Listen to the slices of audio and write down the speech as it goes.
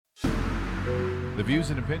The views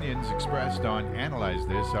and opinions expressed on Analyze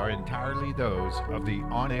This are entirely those of the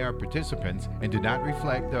on air participants and do not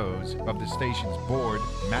reflect those of the station's board,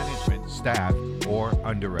 management, staff, or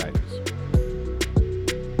underwriters.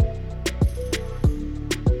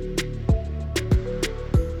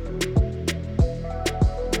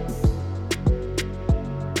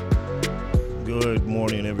 Good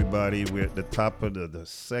morning, everybody. We're at the top of the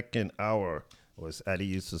second hour, or as Addy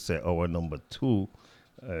used to say, hour number 2.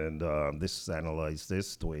 And this is Analyze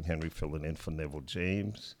This. Dwayne Henry filling in for Neville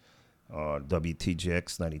James.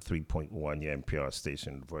 WTGX 93.1, your NPR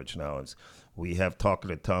station, Virgin Islands. We have Talk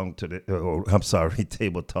of the Town today.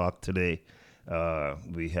 Table Talk today.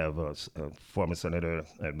 We have former Senator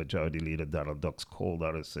and Majority Leader Donald Ducks Cold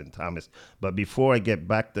out of St. Thomas. But before I get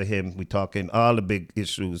back to him, we're talking all the big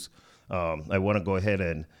issues. I want to go ahead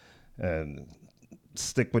and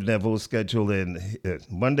stick with Neville's schedule in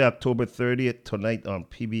Monday, October 30th, tonight on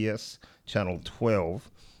PBS Channel 12.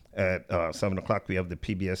 At 7 o'clock, we have the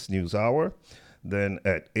PBS News Hour. Then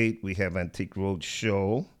at 8, we have Antique Road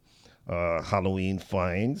Show, Halloween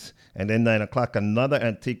Finds. And then 9 o'clock, another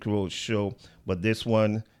Antique Road Show, but this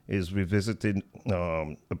one is revisiting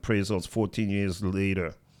appraisals 14 years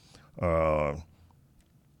later.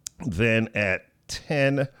 Then at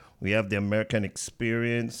 10, we have the American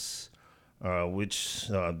Experience, which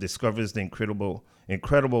discovers the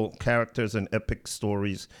incredible characters and epic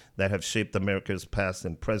stories that have shaped America's past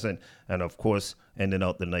and present. And of course, ending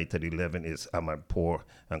out the night at 11 is Amanpour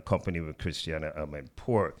and Company with Christiana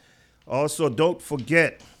Amanpour. Also, don't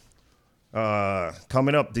forget,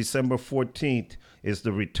 coming up December 14th is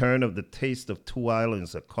the return of the Taste of Two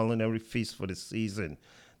Islands, a culinary feast for the season.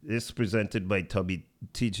 This is presented by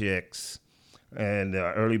WTGX. And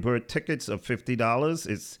early bird tickets of $50.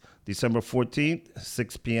 It's December 14th,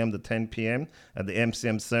 6 p.m. to 10 p.m. at the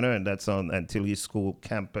MCM Center, and that's on Antilles School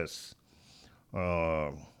campus.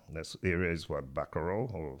 That's area is what,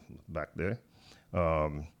 Bacaro, or back there.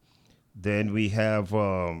 Then we have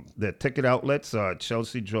the ticket outlets,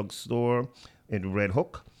 Chelsea Drug Store in Red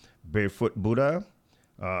Hook, Barefoot Buddha,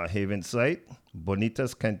 Haven Site,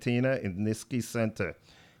 Bonita's Cantina in Niski Center.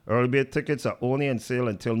 Early bird tickets are only on sale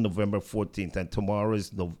until November 14th, and tomorrow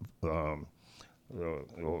is November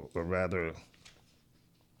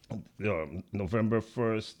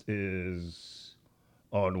 1st is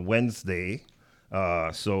on Wednesday.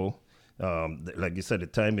 So, like you said, the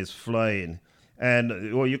time is flying.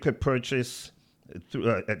 And or you could purchase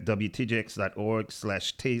through, at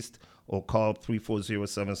wtgx.org/taste or call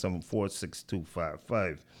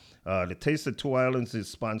 340-774-6255. The Taste of Two Islands is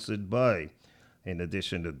sponsored by, in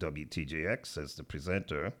addition to WTJX as the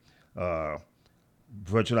presenter,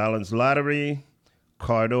 Virgin Islands Lottery,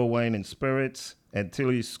 Cardo Wine and Spirits,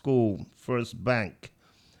 Antilles School, First Bank,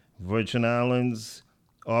 Virgin Islands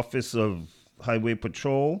Office of Highway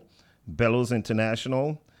Patrol, Bellows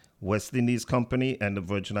International, West Indies Company, and the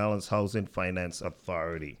Virgin Islands Housing Finance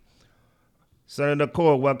Authority. Senator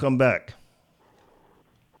Cole, welcome back.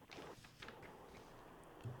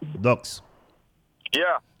 Ducks.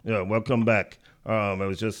 Yeah, welcome back. I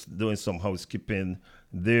was just doing some housekeeping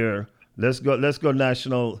there. Let's go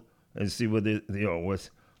national and see what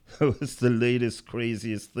what's the latest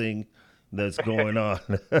craziest thing that's going on.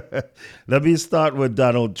 Let me start with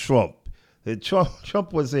Donald Trump.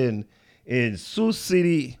 Trump was in Sioux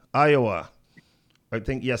City, Iowa, I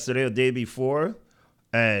think yesterday or the day before,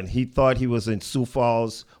 and he thought he was in Sioux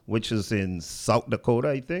Falls, which is in South Dakota,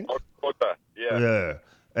 I think. South Dakota, yeah. Yeah,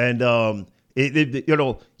 and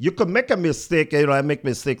you could make a mistake. I make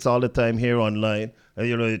mistakes all the time here online. And,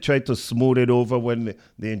 you try to smooth it over when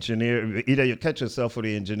the engineer, either you catch yourself or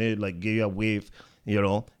the engineer, like, give you a wave,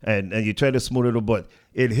 and you try to smooth it over. But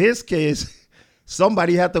in his case,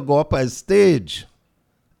 somebody had to go up on stage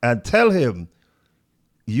and tell him,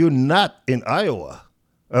 you're not in Iowa.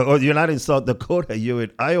 Or you're not in South Dakota, you're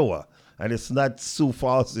in Iowa. And it's not Sioux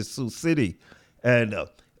Falls, it's Sioux City.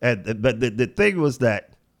 But the thing was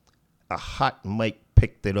that a hot mic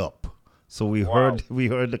picked it up. So we heard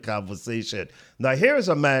the conversation. Now here's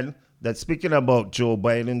a man that's speaking about Joe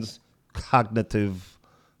Biden's cognitive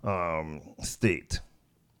state.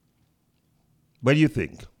 What do you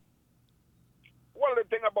think? Well, the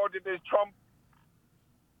thing about it is Trump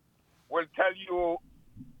will tell you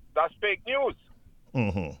that's fake news.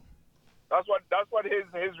 Mm-hmm. That's what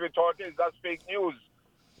his retort is. That's fake news.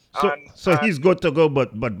 So he's good to go,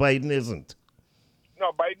 but Biden isn't.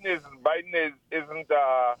 No, Biden isn't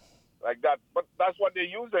like that. But that's what they're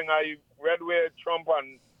using. I read where Trump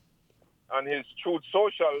on his Truth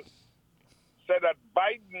Social said that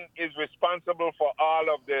Biden is responsible for all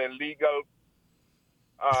of the legal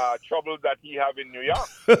trouble that he have in New York.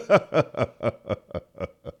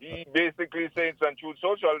 He basically says on Truth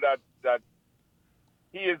Social that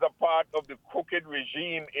he is a part of the crooked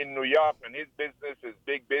regime in New York, and his business is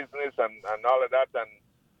big business and all of that and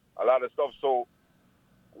a lot of stuff. So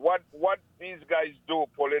what these guys do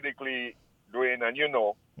politically, Dwayne, and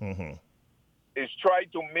is try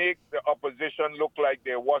to make the opposition look like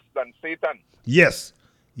they're worse than Satan. Yes.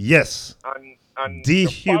 And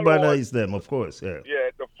dehumanize them, of course. Yeah.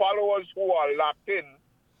 Yeah, the followers who are locked in,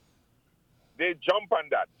 they jump on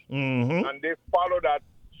that and they follow that.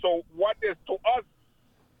 So what is to us,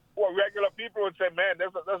 who are regular people, would say, man,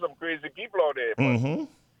 there's some crazy people out there. But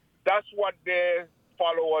that's what their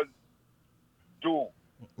followers do.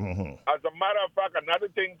 As a matter of fact, another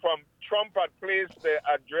thing from Trump had placed the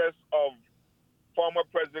address of former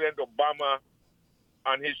President Obama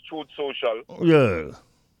on his Truth Social. Yeah.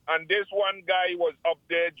 And this one guy was up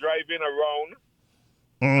there driving around.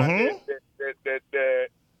 And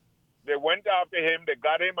they went after him, they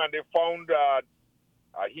got him, and they found a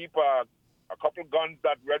couple guns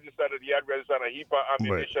that registered, he had registered, a heap of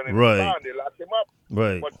ammunition in his car, and they locked him up.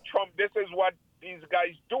 Right. But Trump, this is what these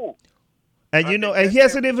guys do. And and he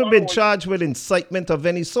hasn't even been charged with incitement of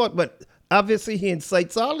any sort, but obviously he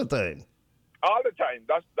incites all the time. All the time.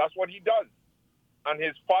 That's what he does. And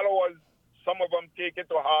his followers, some of them take it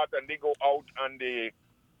to heart and they go out and they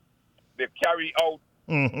carry out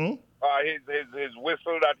his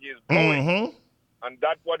whistle that he is blowing. And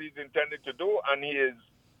that's what he's intended to do. And he is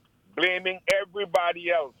blaming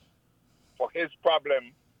everybody else for his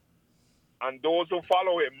problem. And those who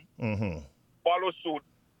follow him follow suit,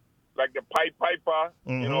 like the Piper,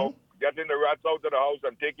 getting the rats out of the house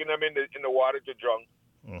and taking them in the water to drown.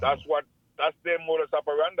 That's their modus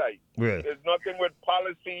operandi. Right. There's nothing with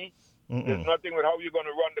policy. There's nothing with how you're going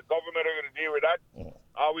to run the government or going to deal with that.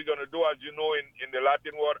 How we going to do, as you know, in the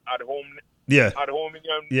Latin word, ad hominem. Yeah. Ad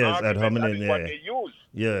hominem. Yes, ad hominem. That is what they use.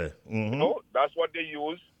 Yeah. That's what they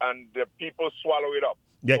use, and the people swallow it up.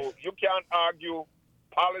 Yeah. So you can't argue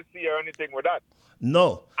policy or anything with that.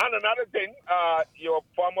 No. And another thing, your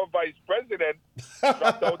former vice president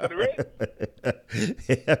dropped out of the race.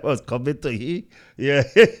 I was coming to he. Yeah.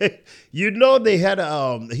 They had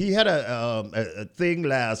he had a thing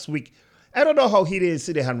last week. I don't know how he didn't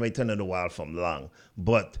see the handwriting on the wall from long,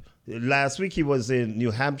 but last week he was in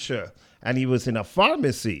New Hampshire and he was in a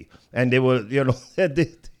pharmacy and they were,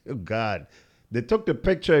 oh God, they took the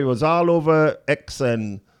picture. It was all over X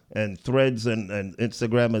and Threads and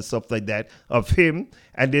Instagram and stuff like that of him,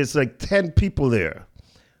 and there's like 10 people there,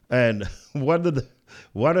 and one of the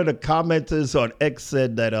commenters on X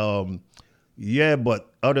said that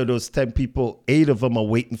but out of those 10 people, 8 of them are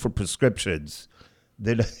waiting for prescriptions.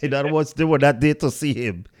 In other words, they were not there to see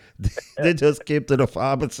him. They just came to the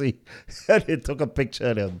pharmacy and they took a picture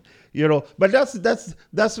of him. But that's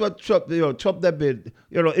what Trump that been.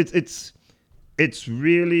 It's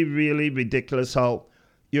really, really ridiculous how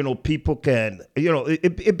people can,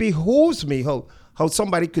 it behooves me how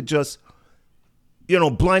somebody could just,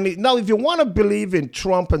 blindly. Now, if you want to believe in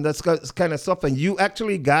Trump and that kind of stuff, and you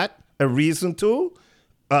actually got a reason to,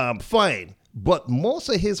 fine. But most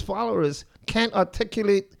of his followers can't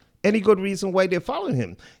articulate any good reason why they're following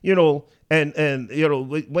him, and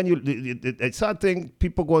when it's something,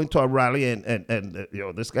 people going to a rally and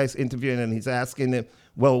this guy's interviewing and he's asking them,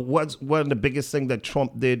 well, what's one of the biggest thing that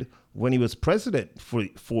Trump did when he was president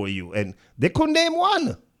for you? And they couldn't name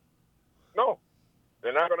one. No,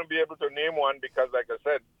 they're not going to be able to name one because, like I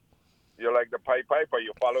said, you're like the Piper.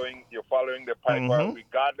 You're following the Piper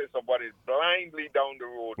regardless of what is blindly down the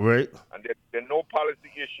road. Right. And there are no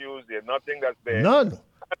policy issues. There's nothing that's there. None.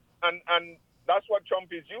 And that's what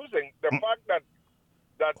Trump is using. The fact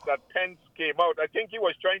that Pence came out, I think he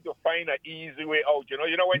was trying to find an easy way out.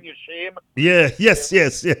 When you shame. Yeah. Yes.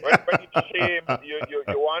 Yeah. When you shame,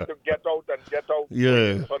 you want to get out and get out.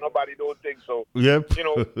 Yeah. So nobody knows things. So yep.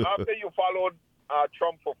 After you followed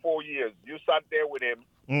Trump for 4 years, you sat there with him.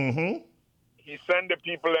 He sent the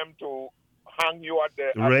people to hang you at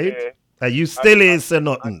the right. And you still ain't say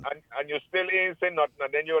nothing. And you still ain't say nothing.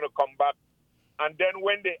 And then you're going to come back. And then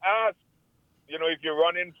when they ask, if you're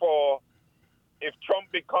running if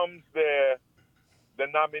Trump becomes the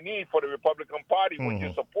nominee for the Republican Party, would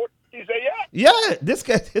you support? He say, yeah. Yeah, this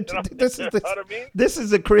guy. This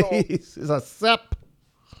is a crazy. It's a sap.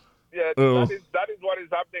 Yeah, that is what is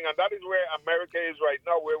happening, and that is where America is right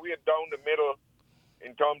now, where we are down the middle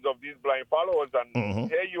in terms of these blind followers. And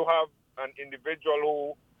here you have an individual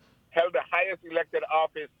who held the highest elected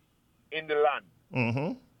office in the land.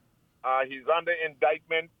 He's under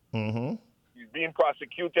indictment. He's being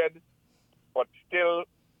prosecuted, but still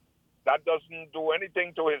that doesn't do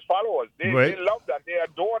anything to his followers. They love that. They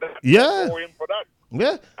adore that. Yeah. They adore him for that.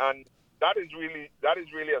 Yeah. And that is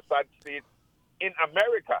really a sad state in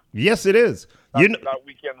America. Yes, it is. That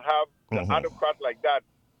we can have the autocrat like that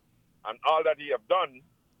and all that he have done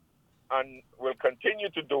and will continue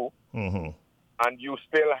to do, and you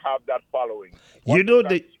still have that following.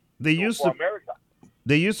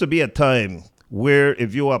 There used to be a time where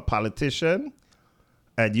if you were a politician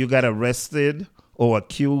and you got arrested or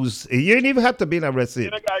accused, you didn't even have to be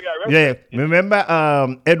arrested. Yeah,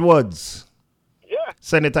 remember Edwards? Yeah.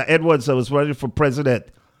 Senator Edwards that was running for president.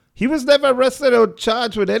 He was never arrested or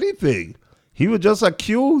charged with anything. He was just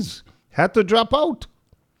accused, had to drop out.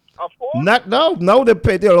 Of course. Not now. Now they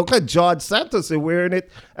pay. Look at George Santos. They're wearing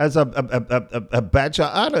it as a badge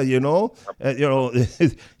of honor. And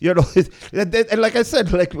like I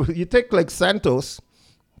said, like you take like Santos,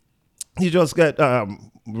 he just got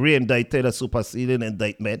re-indicted, a superseding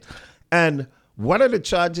indictment, and one of the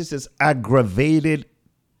charges is aggravated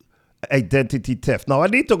identity theft. Now I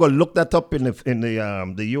need to go look that up in the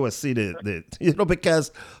USC.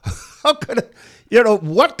 Because how could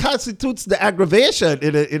what constitutes the aggravation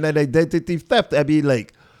in an identity theft? I mean,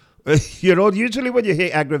 like, usually when you hear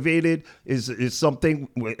aggravated is something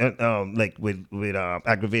with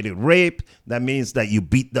aggravated rape. That means that you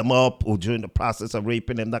beat them up or during the process of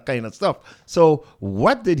raping them, that kind of stuff. So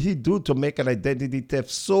what did he do to make an identity theft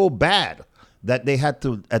so bad that they had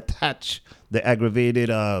to attach the aggravated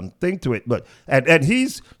thing to it? But and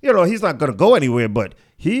he's he's not going to go anywhere, but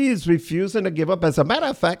he is refusing to give up. As a matter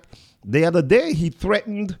of fact, the other day he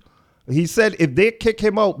threatened. He said if they kick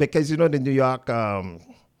him out, because the New York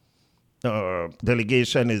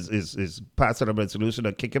delegation is passing a resolution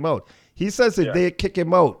to kick him out. He says if they kick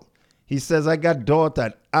him out, he says I got daughter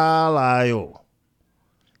at all I owe,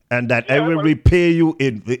 and that I will repay you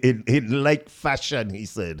in like fashion. He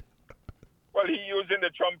said. Well, he's using the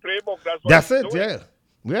Trump playbook. That's it. Doing.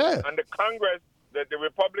 Yeah. And the Congress, the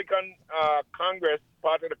Republican Congress,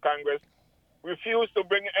 part of the Congress, refused to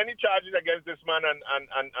bring any charges against this man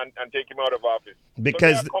and take him out of office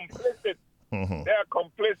because so they are complicit. They are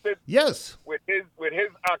complicit. Yes. With his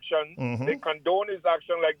action, they condone his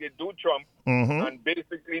action like they do Trump, and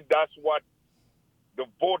basically that's what the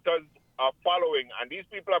voters are following. And these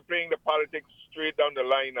people are playing the politics straight down the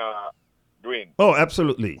line, Dwayne. Oh,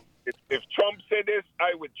 absolutely. If Trump said this,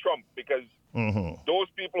 I would Trump, because those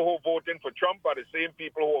people who are voting for Trump are the same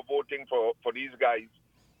people who are voting for these guys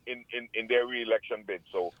in their re-election bid.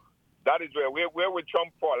 So that is where we're with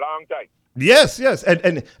Trump for a long time. Yes.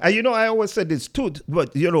 And I always said this too,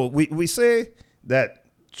 but we say that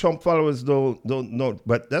Trump followers don't know,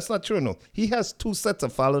 but that's not true. No, he has two sets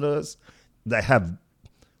of followers that have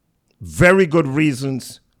very good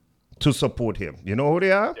reasons to support him. You know who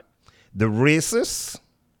they are? Yeah. The racists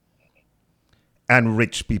and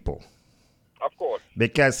rich people. Of course.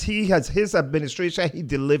 Because his administration, he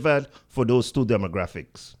delivered for those two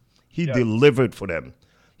demographics. He delivered for them.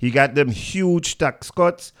 He got them huge tax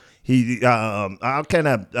cuts. He all kind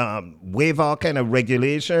of waive all kind of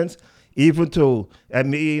regulations. Even to, I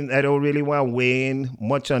don't really want to weigh in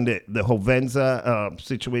much on the Hovenza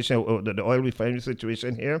situation, or the oil refinery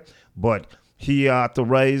situation here, but he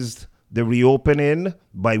authorized the reopening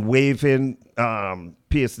by waiving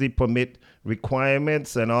PSD permit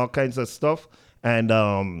requirements and all kinds of stuff. And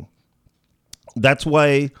that's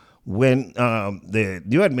why when the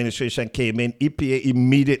new administration came in, EPA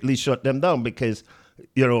immediately shut them down, because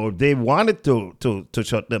they wanted to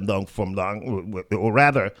shut them down from long, or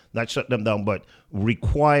rather not shut them down, but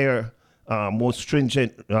require more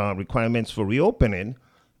stringent requirements for reopening.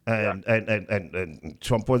 And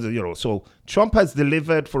Trump was, so Trump has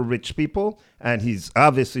delivered for rich people, and he's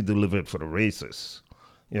obviously delivered for the racists.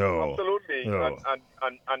 Absolutely,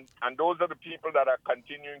 and those are the people that are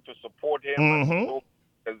continuing to support him.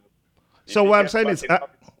 So what I'm saying is,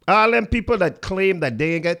 all them people that claim that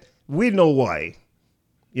they ain't get, we know why.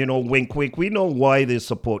 Wink, wink. We know why they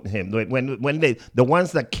support him. When the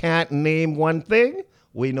ones that can't name one thing,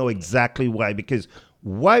 we know exactly why. Because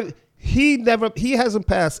why he hasn't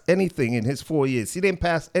passed anything in his 4 years. He didn't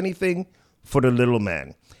pass anything for the little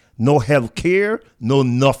man. No health care, no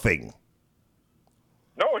nothing.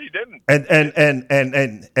 No, he didn't.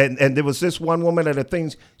 And there was this one woman at the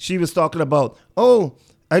things she was talking about. Oh,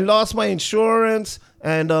 I lost my insurance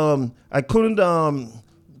and I couldn't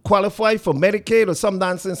qualify for Medicaid or some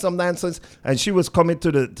nonsense. And she was coming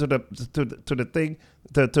to the thing,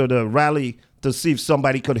 to the rally to see if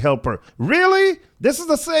somebody could help her. Really? This is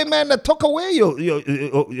the same man that took away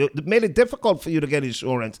made it difficult for you to get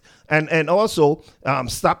insurance and also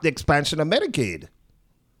stopped the expansion of Medicaid.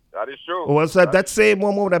 That is true. Was that same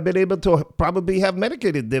woman would have been able to probably have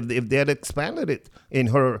Medicaid if they had expanded it in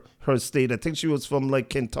her state. I think she was from like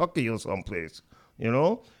Kentucky or someplace, you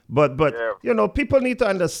know. But Yeah. you know, people need to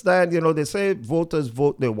understand. You know, they say voters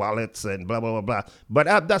vote their wallets and blah blah blah blah.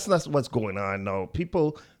 But that's not what's going on now.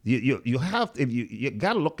 People, you have if you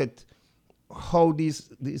got to look at how these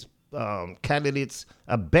candidates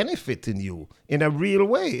are benefiting you in a real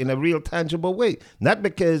way, in a real tangible way. Not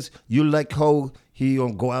because you like how he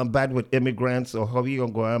gonna go on bad with immigrants or how he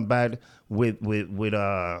gonna go on bad with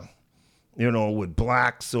you know, with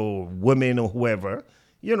blacks or women or whoever.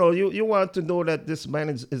 You know, you want to know that this man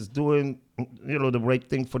is doing, you know, the right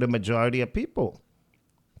thing for the majority of people.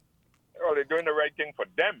 Well, they're doing the right thing for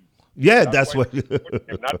them. Yeah, that's what.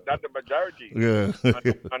 Not the majority. Yeah.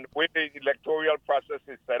 And the way the electoral process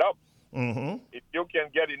is set up, if you can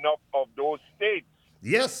get enough of those states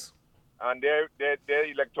Yes. and their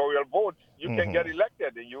electoral votes, you can get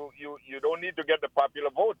elected. And you don't need to get the popular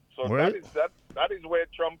vote. So Right. that is where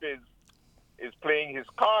Trump is playing his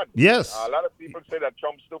card. Yes. A lot of people say that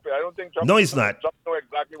Trump's stupid. I don't think Trump. No, he's not. Trump knows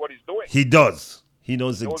exactly what he's doing. He does. He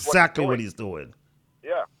knows knows exactly what what he's he's doing.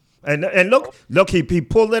 Yeah. And look, he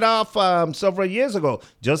pulled it off several years ago.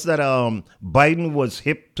 Just that Biden was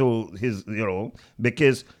hip to his, you know,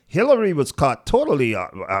 because Hillary was caught totally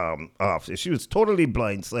off. She was totally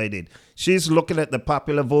blindsided. She's looking at the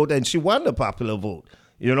popular vote, and she won the popular vote,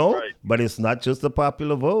 you know. Right. But it's not just the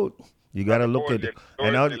popular vote. You got to look at it.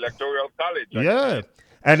 And And the electoral college. yeah,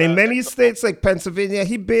 and in many states like Pennsylvania,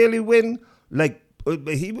 he barely win. Like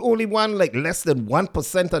he only won like less than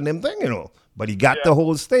 1% on them thing, you know. But he got the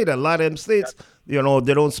whole state. A lot of them states, you know,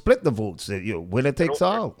 they don't split the votes. You know, winner takes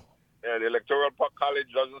all. Yeah, the electoral college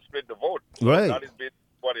doesn't split the vote. So Right. that is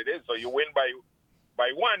what it is. So you win by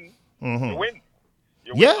one. You win.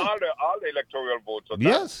 You Yeah. win all the electoral votes. So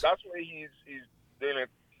Yes. that's where he's doing it.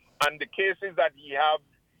 And the cases that he have,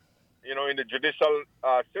 you know, in the judicial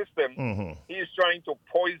system, he's trying to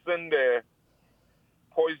poison the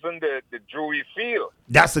jury field.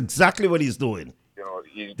 That's exactly what he's doing. You know,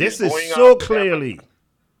 This he's is going so after them. clearly.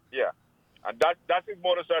 Yeah, and that's his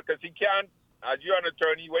modus because he can't. As you're an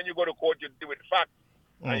attorney, when you go to court, you deal with facts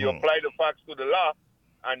and you apply the facts to the law,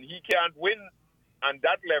 and he can't win on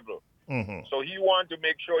that level. So he wants to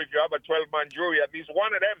make sure if you have a 12-man jury, at least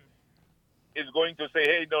one of them is going to say,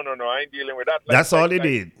 "Hey, no, I ain't dealing with that." That's all he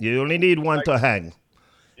need. You only need one to hang.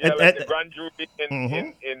 Yeah, And- like and- the grand jury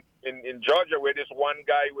in Georgia, where this one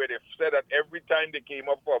guy, where they said that every time they came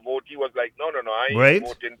up for a vote, he was like, "No, I ain't Right.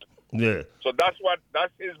 voting." Yeah. So that's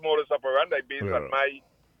his modus operandi based on my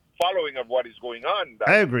following of what is going on.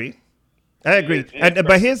 I agree. He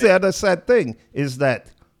but here's the other sad thing is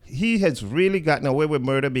that he has really gotten away with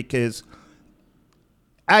murder because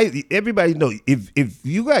everybody know if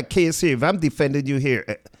you got a case here, if I'm defending you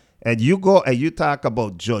here and you go and you talk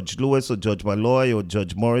about Judge Lewis or Judge Malloy or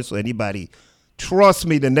Judge Morris or anybody, trust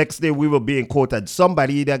me, the next day we will be in court and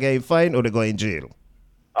somebody either getting fined or they go in jail.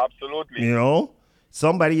 Absolutely. You know?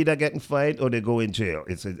 Somebody either getting fined or they go in jail.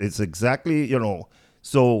 It's exactly, you know.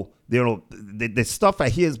 So, you know, the stuff I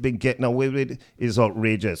hear has been getting away with is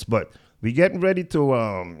outrageous. But we're getting ready to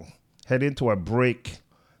head into a break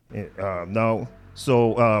now.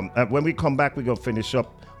 So when we come back, we're going to finish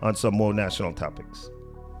up on some more national topics.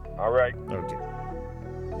 All right. Okay.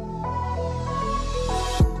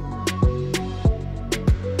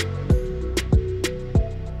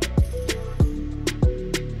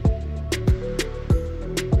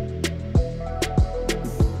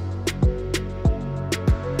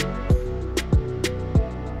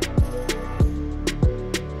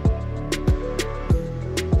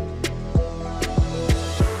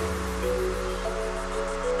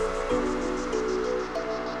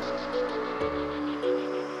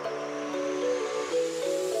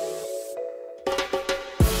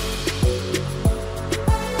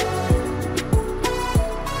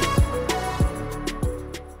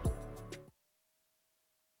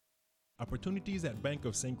 Opportunities at Bank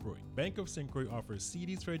of St. Croix. Bank of St. Croix offers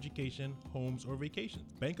CDs for education, homes, or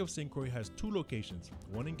vacations. Bank of St. Croix has 2 locations,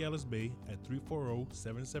 one in Gallows Bay at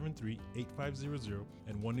 340-773-8500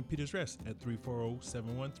 and one in Peters Rest at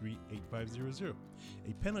 340-713-8500.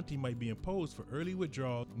 A penalty might be imposed for early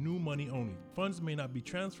withdrawal, new money only. Funds may not be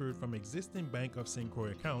transferred from existing Bank of St.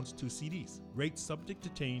 Croix accounts to CDs. Rates subject to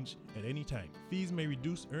change at any time. Fees may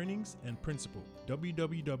reduce earnings and principal.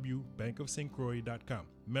 www.bankofstcroix.com.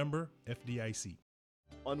 Member FDIC.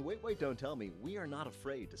 On Wait, Don't Tell Me, we are not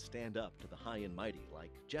afraid to stand up to the high and mighty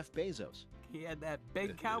like Jeff Bezos. He had that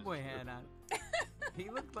big cowboy hat on. He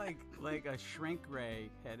looked like a shrink ray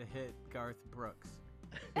had hit Garth Brooks.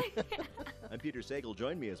 I'm Peter Sagal.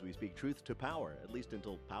 Join me as we speak truth to power, at least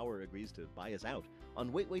until power agrees to buy us out,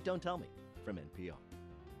 on Wait, Wait, Don't Tell Me from NPR.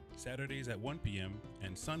 Saturdays at 1 p.m.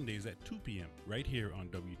 and Sundays at 2 p.m. right here on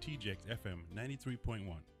WTJX FM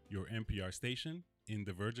 93.1, your NPR station in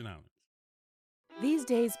the Virgin Islands. These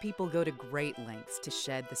days, people go to great lengths to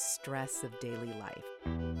shed the stress of daily life.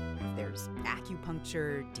 There's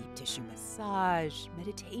acupuncture, deep tissue massage,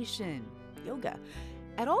 meditation, yoga.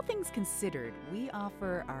 At All Things Considered, we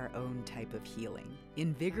offer our own type of healing,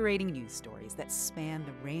 invigorating news stories that span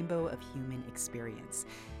the rainbow of human experience.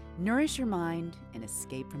 Nourish your mind and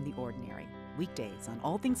escape from the ordinary. Weekdays on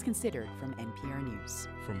All Things Considered from NPR News.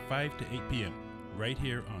 From 5 to 8 p.m., right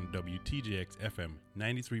here on WTJX FM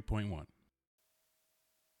 93.1.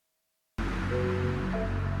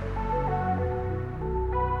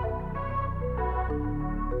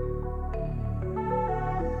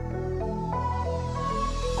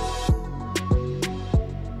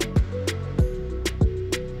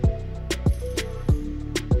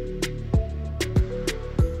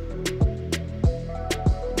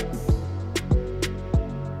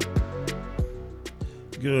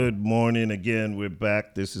 Good morning again. We're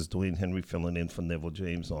back. This is Dwayne Henry filling in for Neville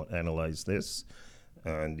James on Analyze This,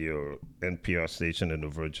 and your NPR station in the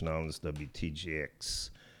Virgin Islands,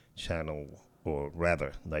 WTGX channel, or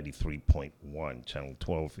rather 93.1. Channel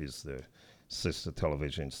 12 is the sister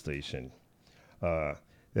television station.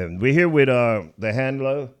 And we're here with the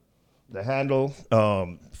handle,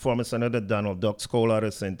 former Senator Donald Duck Cole out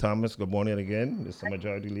of St. Thomas. Good morning again, Mr.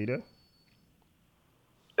 Majority Leader.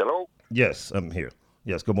 Hello? Yes, I'm here.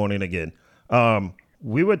 Yes, good morning again.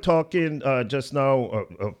 We were talking just now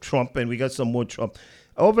of Trump, and we got some more Trump.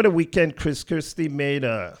 Over the weekend, Chris Christie made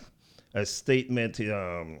a statement.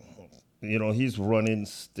 He's running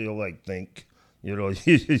still, I think.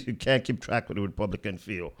 You can't keep track of the Republican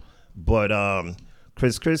field. But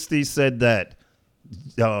Chris Christie said that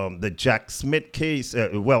the Jack Smith case,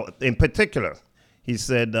 in particular, he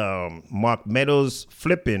said Mark Meadows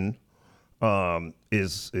flipping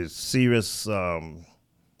is serious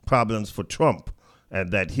problems for Trump,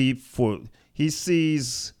 and that he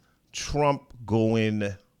sees Trump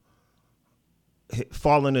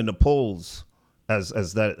falling in the polls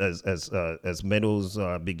as Meadows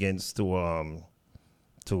begins to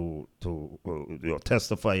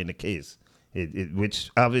testify in the case,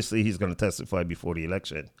 which obviously he's going to testify before the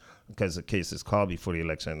election because the case is called before the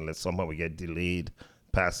election unless somehow we get delayed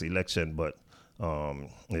past the election, but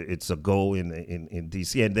it's a go in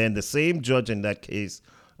D.C. And then the same judge in that case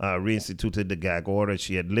reinstituted the gag order.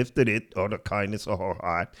 She had lifted it out of kindness of her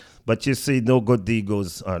heart, but you see, no good deed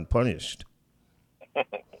goes unpunished.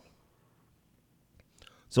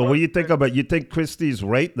 So what do you think about? You think Christie's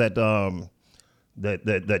right that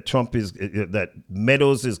that Trump is that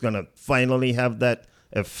Meadows is going to finally have that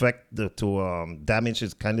effect to damage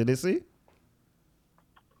his candidacy?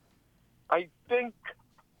 I think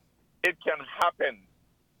it can happen,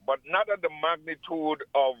 but not at the magnitude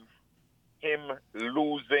of him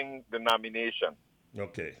losing the nomination.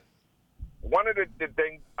 Okay. One of the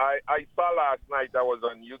things I saw last night, I was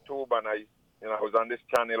on YouTube and I was on this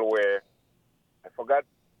channel where I forgot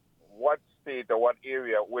what state or what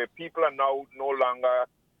area where people are now no longer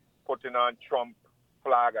putting on Trump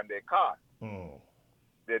flag on their car.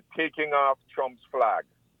 They're taking off Trump's flag.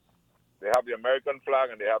 They have the American flag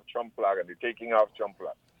and they have Trump flag and they're taking off Trump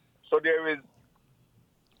flag. So there is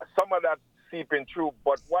some of that seeping through.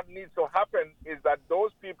 But what needs to happen is that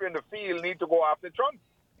those people in the field need to go after Trump.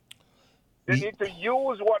 They need to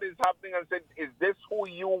use what is happening and say, is this who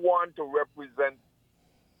you want to represent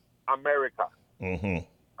America? Mm-hmm.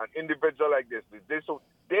 An individual like this.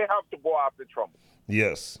 They have to go after Trump.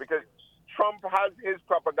 Yes. Because Trump has his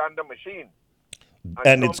propaganda machine.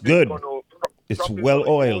 And it's good. It's well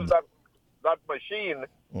oiled. That machine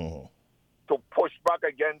to push back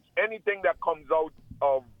against anything that comes out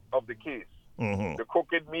of the case. Mm-hmm. The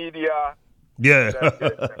crooked media. Yeah.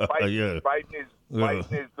 Biden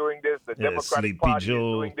is doing this. The Democratic Party is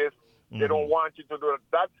doing this. They don't want you to do it.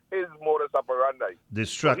 That's his modus operandi.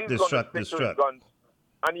 Distract.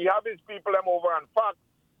 And he have his people them over on Fox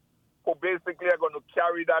who basically are going to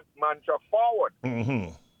carry that mantra forward.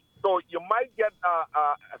 Mm-hmm. So you might get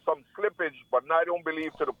some slippage, but I don't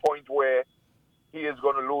believe to the point where he is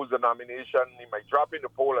going to lose the nomination. He might drop in the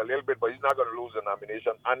poll a little bit, but he's not going to lose the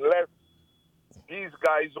nomination unless these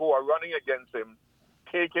guys who are running against him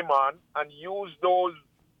take him on and use those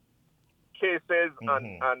cases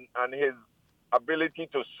and his ability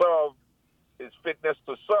to serve, his fitness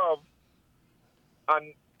to serve,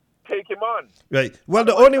 and take him on. Right. Well,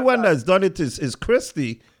 the only one that's done it is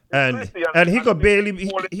Christie. And he could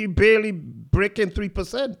barely breaking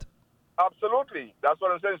 3%. Absolutely, that's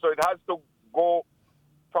what I'm saying. So it has to go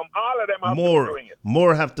from all of them. Have to be doing it.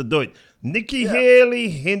 More have to do it. Nikki Haley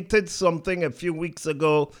hinted something a few weeks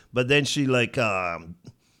ago, but then she kind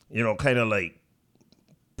of like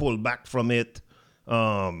pulled back from it.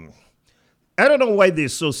 I don't know why they're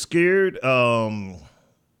so scared. I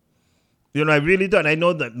really don't. I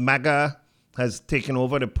know that MAGA has taken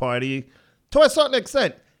over the party to a certain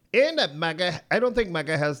extent. And that MAGA, I don't think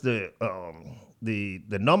MAGA has the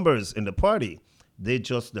numbers in the party. They're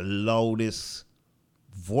just the loudest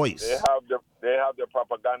voice. They have the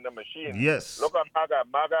propaganda machine. Yes. Look at MAGA.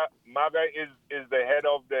 MAGA is the head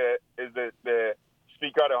of the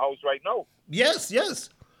Speaker of the House right now. Yes.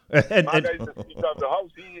 MAGA is the Speaker of the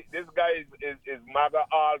House. This guy is MAGA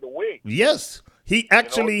all the way. Yes. He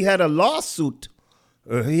actually had a lawsuit.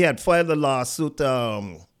 He had filed a lawsuit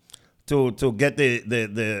to get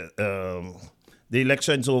the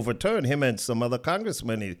elections overturned. Him and some other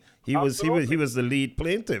congressmen. He was the lead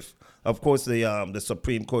plaintiff. Of course, the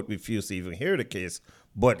Supreme Court refused to even hear the case,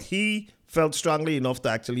 but he felt strongly enough to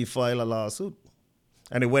actually file a lawsuit,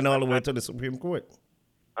 and it went all the way to the Supreme Court.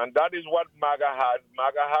 And that is what MAGA has.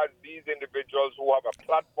 MAGA has these individuals who have a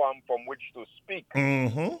platform from which to speak,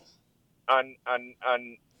 and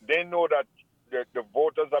they know that the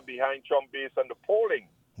voters are behind Trump based on the polling.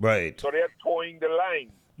 Right. So they're towing the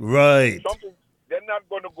line. Right. They're not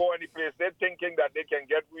going to go any place. They're thinking that they can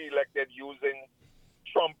get reelected using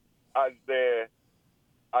Trump as their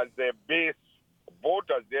base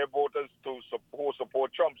voters, their voters who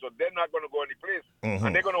support Trump. So they're not going to go any place.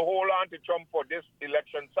 And they're going to hold on to Trump for this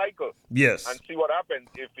election cycle. Yes. And see what happens.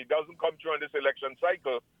 If he doesn't come through in this election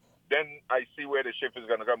cycle, then I see where the shift is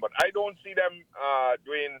going to come. But I don't see them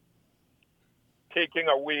taking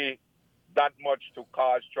away that much to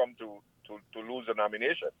cause Trump to lose the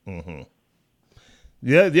nomination. Mm-hmm.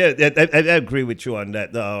 Yeah, I agree with you on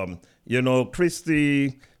that.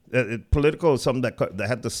 Christie, Politico, something that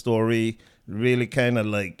had the story, really kind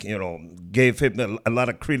of gave him a lot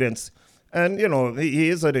of credence. And, he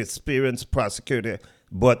is an experienced prosecutor.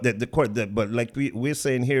 But the court, but like we're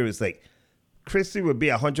saying here is like, Christie would be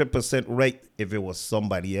 100% right if it was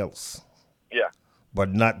somebody else. Yeah.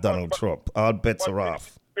 But not Donald Trump. All bets are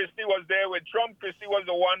off. Christie was there with Trump. Christie was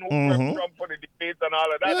the one who prepped Trump for the debates and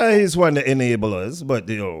all of that. Yeah, he's one of the enablers, but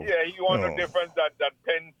Yeah, he won the difference that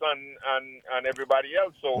Pence and everybody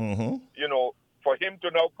else. So, for him to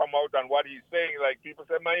now come out and what he's saying, like people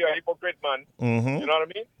say, man, you're a hypocrite, man. You know what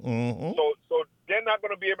I mean? So they're not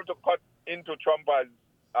going to be able to cut into Trump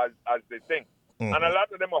as they think. And a lot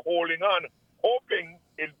of them are holding on, hoping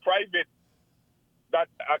in private that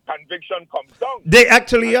a conviction comes down. They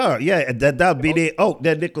actually are. Yeah, that'll be the out.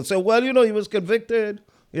 Then they could say, well, he was convicted.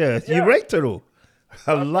 Yeah, you're right, though.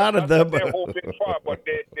 A lot of them. They're hoping for, but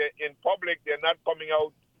they in public, they're not coming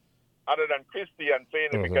out other than Christie and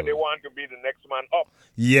saying it because they want to be the next man up.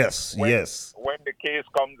 Yes, when the case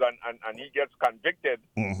comes and he gets convicted,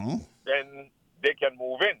 then they can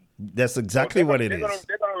move in. That's exactly what it is.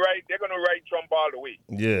 They're gonna write Trump all the way.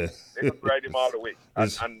 Yeah. They're gonna write him all the way.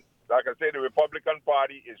 And like I say, the Republican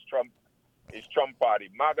Party is Trump Party.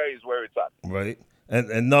 MAGA is where it's at. Right.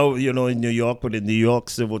 And now, in New York, with the New York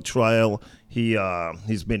civil trial,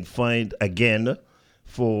 he's been fined again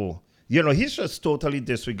for, he's just totally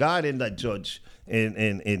disregarding that judge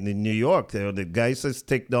in New York. The guy says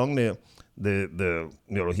take down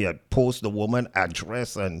he had posted the woman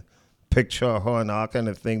address and picture of her and all kind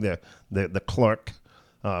of thing. The clerk,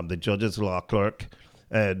 the judge's law clerk.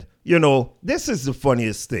 And, this is the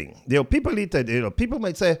funniest thing. People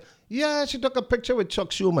might say, yeah, she took a picture with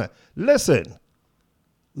Chuck Schumer. Listen,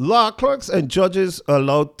 law clerks and judges are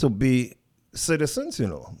allowed to be citizens,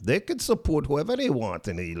 They can support whoever they want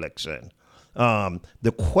in the election.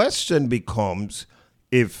 The question becomes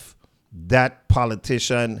if that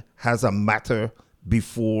politician has a matter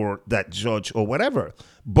before that judge or whatever.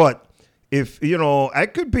 But if, I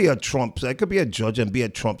could be a judge and be a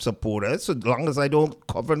Trump supporter so long as I don't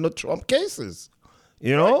cover no Trump cases,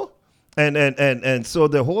 Right. And so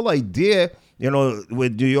the whole idea,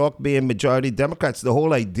 with New York being majority Democrats, the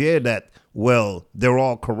whole idea that, well, they're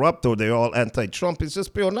all corrupt or they're all anti-Trump is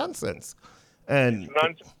just pure nonsense. And,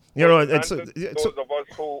 it's those of us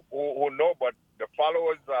who know, but the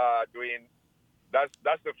followers are doing, that's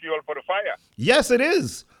the fuel for the fire. Yes, it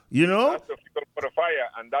is. That's the fuel for the fire,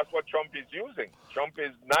 and that's what Trump is using. Trump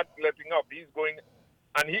is not letting up. He's going,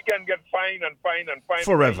 and he can get fined and fined and fined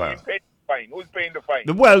forever. Who's paying the fine?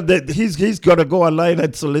 Well, he's gonna go online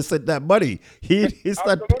and solicit that money. He's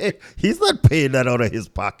not paying that out of his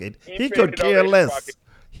pocket. He could care less.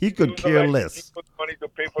 he could care less. People's money to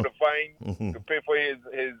pay for the fine, to pay for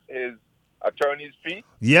his attorney's fee.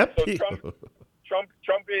 Yep. So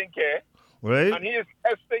Trump ain't care. Right. And he's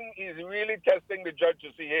really testing the judge to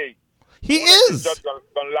see, hey, he is. The judge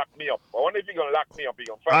gonna lock me up. I wonder if he's gonna lock me up.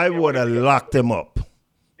 I would have locked him up.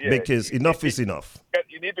 Yeah, because enough is enough.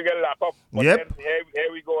 You need to get locked up. But yep. Then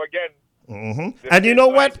here we go again. Mm-hmm. And you know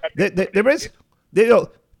what? There is.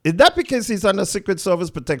 Is that because he's under Secret Service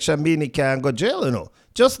protection mean he can't go to jail, you know?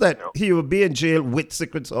 Just that he will be in jail with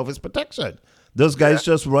Secret Service protection. Those guys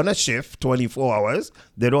just run a shift 24 hours.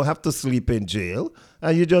 They don't have to sleep in jail.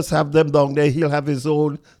 And you just have them down there. He'll have his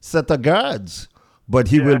own set of guards. But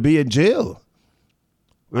he will be in jail.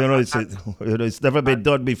 It's never been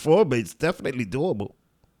done before, but it's definitely doable.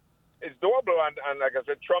 It's doable, and like I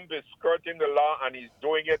said, Trump is skirting the law, and he's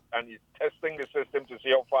doing it, and he's testing the system to see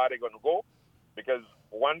how far they're going to go. Because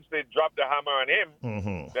once they drop the hammer on him,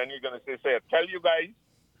 then you're going to say, tell you guys,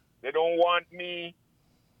 they don't want me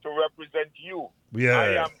to represent you.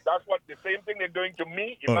 Yeah. That's what the same thing they're doing to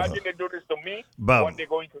me. Imagine they do this to me, Bam. what they're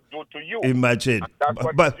going to do to you. Imagine. And that's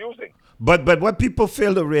what he's using. But what people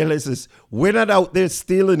fail to realize is we're not out there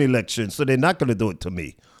stealing elections, so they're not going to do it to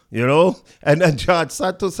me. You know? And George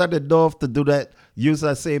Santos had the nerve to do that, use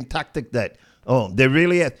that same tactic that, they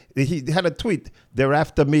really he had a tweet, they're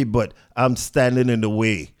after me, but I'm standing in the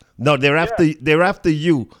way. No, they're after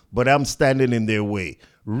you, but I'm standing in their way.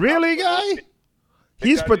 Really, guy?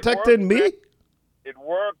 He's protecting me? It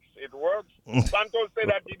works. Santos said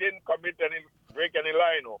that he didn't break any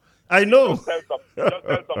lie, no. I know. Just tell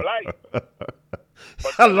some lies.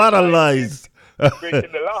 But a lot of lies.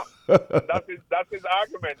 Breaking the law. That's his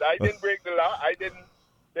argument. I didn't break the law. I didn't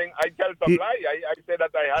think I tell some lie. I said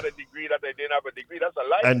that I had a degree that I didn't have a degree. That's a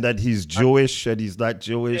lie. And that he's Jewish and he's not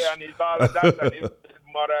Jewish. Yeah, and he's all of that. And his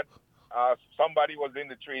mother, somebody was in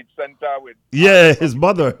the trade center with. Yeah, his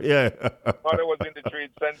mother. Yeah. Mother was in the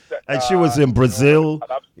trade center. And she was in Brazil.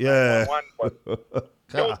 Yeah. But those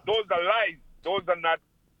are lies. Those are not.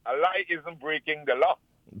 A lie isn't breaking the law.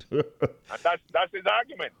 And that's his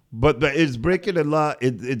argument. But it's breaking the law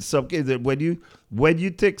in some cases. When you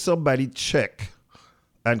take somebody's check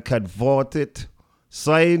and convert it,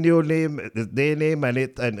 sign your name, their name and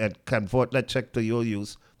it, and convert that check to your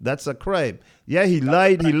use, that's a crime. Yeah, he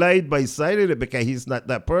lied by signing it because he's not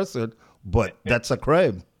that person, but that's a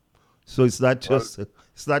crime. So it's not just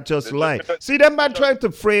lying. See, that man trying to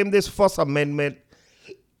frame this First Amendment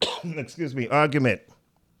argument.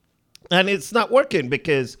 And it's not working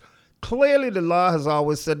because clearly the law has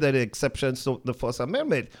always said that exceptions to the First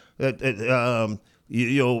Amendment,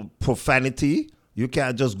 profanity, you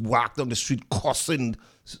can't just walk down the street cussing,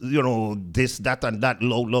 this, that, and that,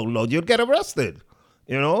 low. You'll get arrested,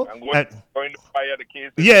 And going to fire the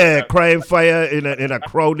kids. Yeah, crying fire in a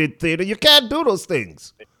crowded theater. You can't do those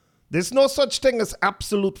things. There's no such thing as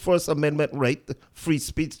absolute First Amendment right, free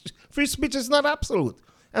speech. Free speech is not absolute.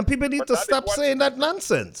 And people need to stop saying that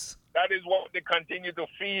nonsense. That is what they continue to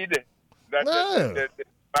feed the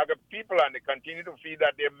people, and they continue to feed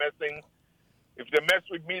that they're messing. If they mess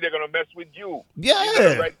with me, they're going to mess with you. Yeah. These are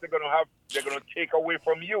the rights they're going to take away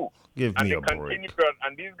from you. Give me a break.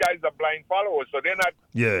 And these guys are blind followers, so they're not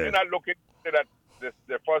looking at that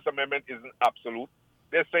the First Amendment isn't absolute.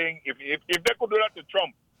 They're saying if they could do that to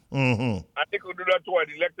Trump, and they could do that to an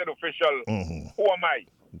elected official, who am I?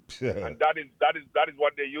 Yeah. And that is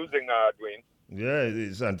what they're using, Dwayne. Yeah,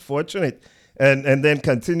 it's unfortunate. And then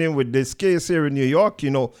continuing with this case here in New York, he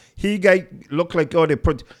looked like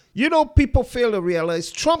people fail to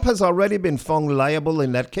realize Trump has already been found liable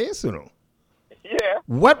in that case, Yeah.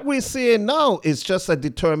 What we're seeing now is just a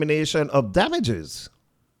determination of damages.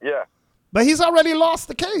 Yeah. But he's already lost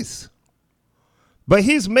the case. But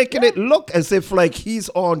he's making it look as if like he's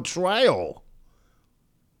on trial.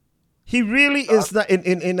 He really is not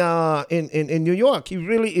in New York. He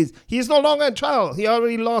really is. He's no longer in trial. He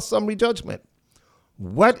already lost summary judgment.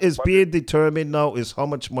 What is being determined now is how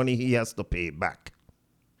much money he has to pay back.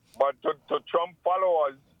 But to Trump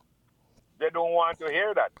followers, they don't want to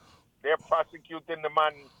hear that. They're prosecuting the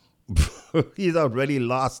man. He's already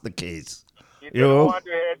lost the case. They don't want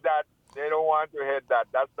to hear that. They don't want to hear that.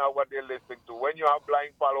 That's not what they're listening to. When you have blind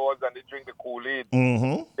followers and they drink the Kool-Aid,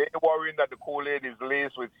 they're worrying that the Kool-Aid is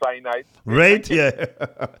laced with cyanide. Right? Yeah.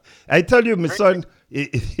 I tell you, my son,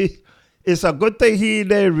 it's a good thing he in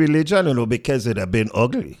their religion, because it have been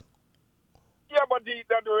ugly. Yeah, but the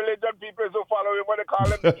religion people who follow him, what they call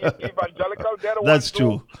them, evangelical, they're the That's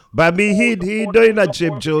true. But I mean, he doing a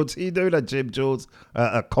Jim Jones. He doing a Jim Jones,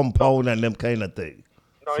 a compound and them kind of thing.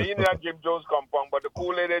 No, he not Jim Jones compound, but the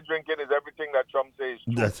Kool-Aid they're drinking is everything that Trump says.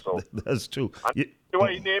 That's true. You see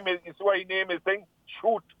what he named his thing?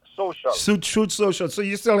 Truth Social. Truth Social. So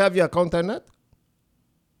you still have your account on that?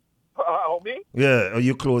 Me? Yeah, or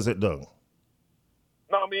you close it down?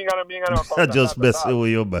 No, me gonna I just messing with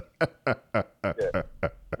you, man. Yeah.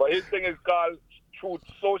 But his thing is called Truth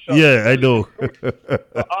Social. Yeah, I know. So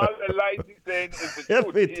all the lies he's saying is the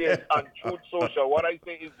truth. He is on Truth Social. What I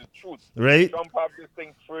say is the truth. Right. Trump have this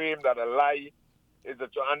thing framed that a lie is the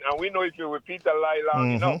truth. And we know if you repeat a lie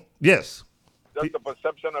long enough, yes. just the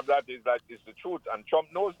perception of that is the truth. And Trump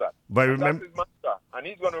knows that. But and remember, that's his mantra. And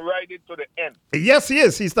he's going to ride it to the end. Yes, he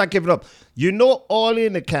is. He's not giving up. You know, early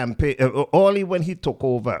in the campaign, early when he took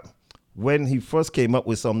over, when he first came up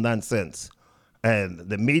with some nonsense, and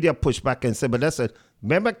the media pushed back and said, but that's it.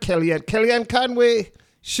 Remember Kellyanne Conway?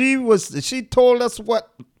 She told us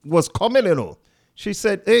what was coming, you know. She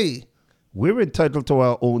said, hey, we're entitled to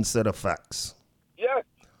our own set of facts. Yes.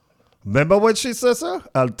 Remember what she said, sir?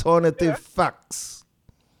 Alternative facts.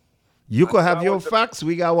 You could have your facts,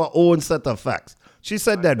 we got our own set of facts. She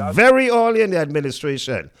said that very early in the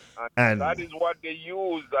administration. And that is what they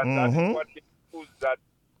use, and that is what they use, that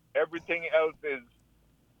everything else is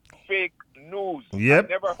fake news. Yep. I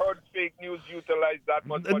never heard fake neuse utilized that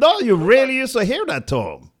much. No, you really used to hear that,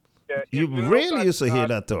 Tom. Yeah, you really used to hear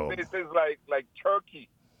that, Tom. This is like Turkey.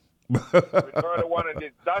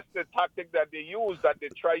 That's the tactic that they use, that they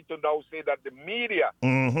try to now say that the media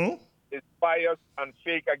is biased and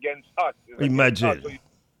fake against us. Imagine. Against us. So you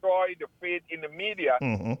destroy the faith in the media.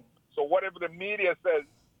 So whatever the media says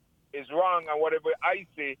is wrong, and whatever I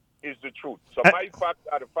say is the truth. So my facts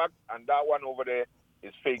are the facts, and that one over there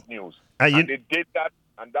is fake news. And they did that,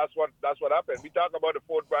 and that's what happened. We talk about the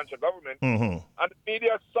fourth branch of government, and the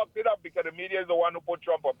media sucked it up because the media is the one who put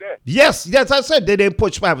Trump up there. Yes, I said they didn't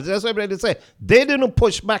push back. That's what they say. They didn't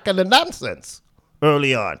push back on the nonsense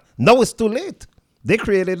early on. Now it's too late. They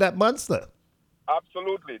created that monster.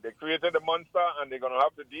 Absolutely. They created the monster, and they're going to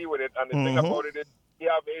have to deal with it. And the thing about it is he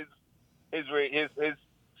have his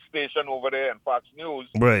station over there in Fox News.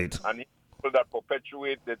 Right. And people that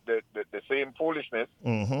perpetuate the same foolishness.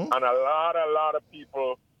 And a lot of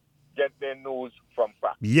people get their news from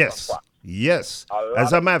Fox. Yes. From Fox. Yes.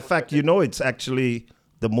 As a matter of fact, you know, it's actually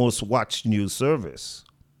the most watched news service.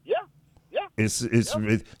 Yeah. It's a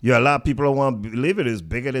lot of people don't want to believe it. It's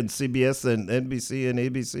bigger than CBS and NBC and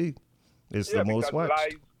ABC. It's the most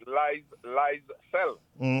watched. Lies sell.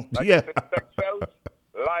 Yeah. Sex sells,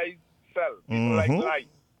 lies sell. People like lies.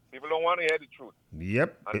 People don't want to hear the truth.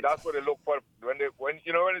 Yep. And that's what they look for. When they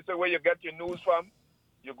say where you get your news from,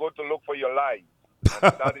 you go to look for your lies.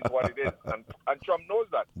 And that is what it is. And Trump knows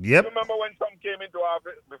that. Yep. You remember when Trump came into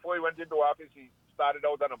office, before he went into office, he started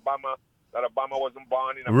out on Obama, that Obama wasn't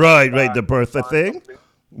born in America. Right, the birther thing.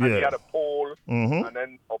 And he had a poll, and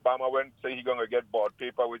then Obama went say he's going to get board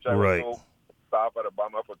paper, which I was so staff at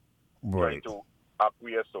Obama for trying to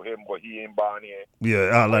acquiesce to him, but he ain't born here.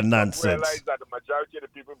 Yeah, all that nonsense. Realized that the majority of the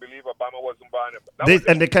people believe Obama wasn't born here.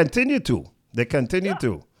 And they continue to. They continue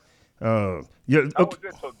to. That was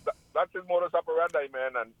it. So that's his modus operandi,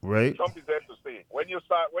 man. And Trump is there to stay. When your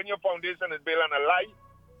foundation is built on a lie,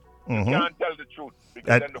 you can't tell the truth,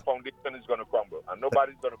 because then the foundation is going to crumble, and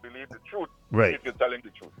nobody's going to believe the truth if you're telling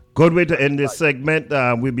the truth. Good way to end this segment.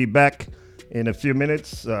 We'll be back in a few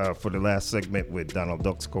minutes for the last segment with Donald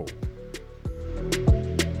Duxco.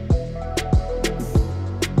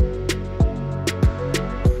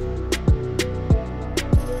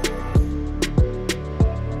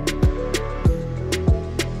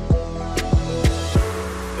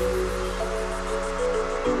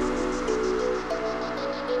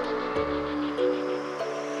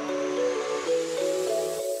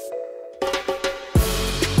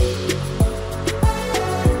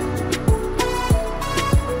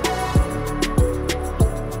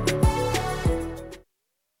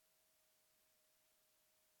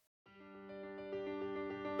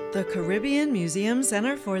 The Caribbean Museum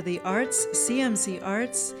Center for the Arts, CMC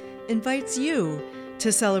Arts, invites you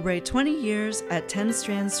to celebrate 20 years at 10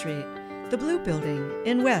 Strand Street, the Blue Building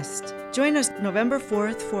in West. Join us November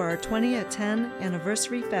 4th for our 20 at 10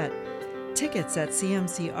 anniversary fete. Tickets at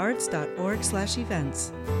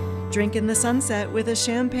cmcarts.org/events. Drink in the sunset with a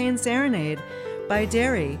champagne serenade by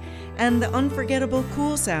Derry, and the unforgettable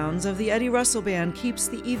cool sounds of the Eddie Russell Band keeps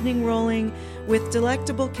the evening rolling with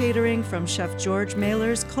delectable catering from Chef George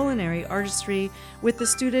Mailer's culinary artistry with the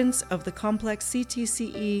students of the complex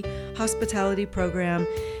CTCE hospitality program,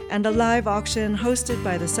 and a live auction hosted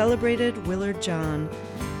by the celebrated Willard John.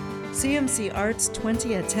 CMC Arts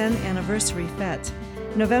 20 at 10 Anniversary Fete,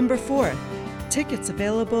 November 4th. Tickets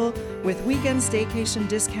available with weekend staycation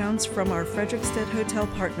discounts from our Frederickstead Hotel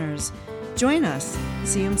partners. Join us,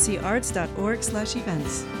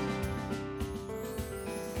 cmcarts.org/events.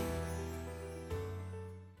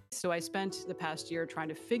 So I spent the past year trying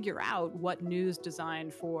to figure out what news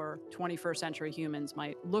designed for 21st century humans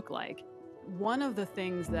might look like. One of the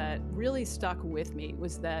things that really stuck with me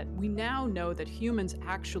was that we now know that humans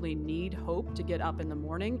actually need hope to get up in the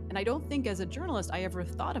morning. And I don't think as a journalist I ever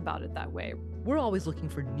thought about it that way. We're always looking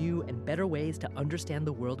for new and better ways to understand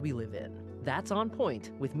the world we live in. That's On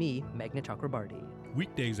Point with me, Meghna Chakrabarti.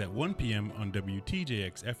 Weekdays at 1 p.m. on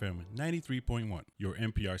WTJX FM 93.1, your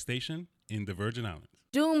NPR station in the Virgin Islands.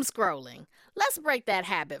 Doom scrolling. Let's break that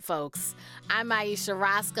habit, folks. I'm Aisha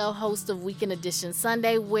Roscoe, host of Weekend Edition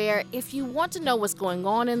Sunday, where if you want to know what's going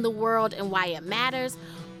on in the world and why it matters,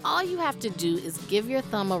 all you have to do is give your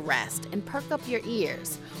thumb a rest and perk up your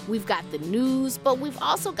ears. We've got the news, but we've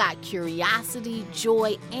also got curiosity,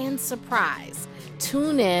 joy, and surprise.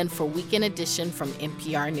 Tune in for Weekend Edition from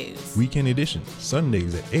NPR News. Weekend Edition,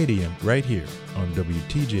 Sundays at 8 a.m. right here on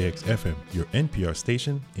WTJX FM, your NPR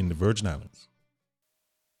station in the Virgin Islands.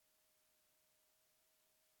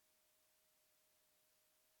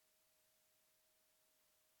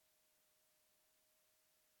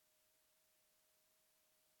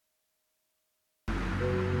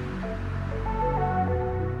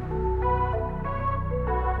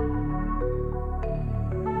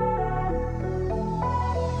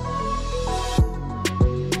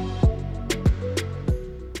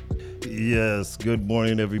 Yes, good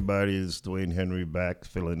morning, everybody. It's Dwayne Henry back,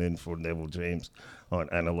 filling in for Neville James on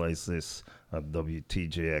Analyze This on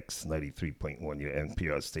WTJX 93.1, your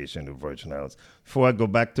NPR station in the Virgin Islands. Before I go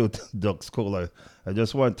back to Doug Scholar, I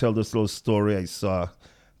just want to tell this little story. I saw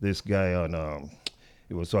this guy on,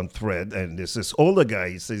 it was on Thread, and this older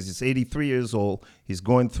guy. He says he's 83 years old. He's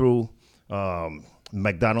going through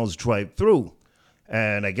McDonald's drive-through.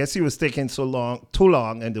 And I guess he was taking too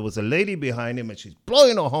long, and there was a lady behind him, and she's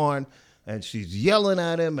blowing her horn, and she's yelling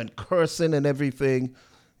at him and cursing and everything,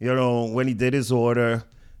 you know, when he did his order.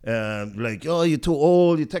 Like, oh, you're too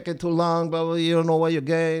old, you're taking too long, blah, blah, you don't know what you're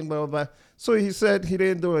getting, blah, blah, blah. So he said he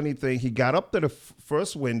didn't do anything. He got up to the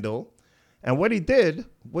first window, and what he did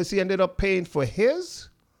was he ended up paying for his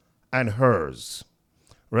and hers,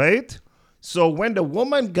 right? So when the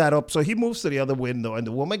woman got up, so he moves to the other window, and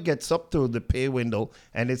the woman gets up to the pay window,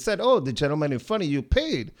 and it said, oh, the gentleman in front of you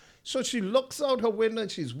paid. So she looks out her window,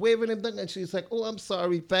 and she's waving him down, and she's like, oh, I'm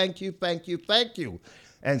sorry, thank you, thank you, thank you.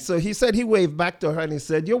 And so he said he waved back to her, and he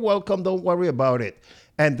said, you're welcome, don't worry about it.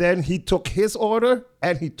 And then he took his order,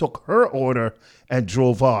 and he took her order, and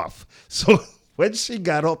drove off. So when she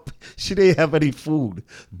got up, she didn't have any food.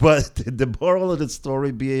 But the moral of the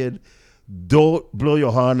story being, don't blow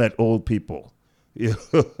your horn at old people.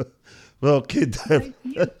 Well, kid,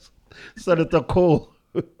 Senator Cole.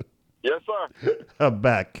 Yes, sir. I'm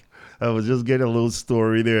back. I was just getting a little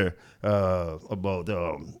story there about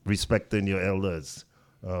respecting your elders.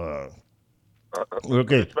 Okay.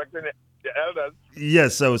 Respecting the elders.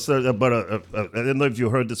 Yes, so but I don't know if you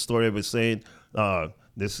heard the story I was saying.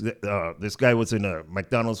 This guy was in a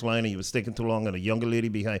McDonald's line, and he was taking too long, and a younger lady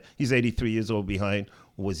behind, he's 83 years old behind,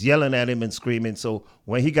 was yelling at him and screaming. So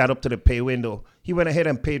when he got up to the pay window, he went ahead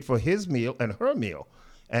and paid for his meal and her meal.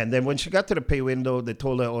 And then when she got to the pay window, they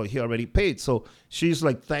told her, oh, he already paid. So she's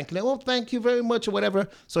like thanking him, oh, thank you very much, or whatever.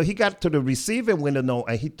 So he got to the receiving window now,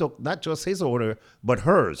 and he took not just his order, but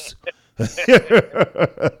hers. Yeah, I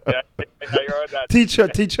heard that. Teach her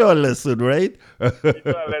a lesson, right? Teach her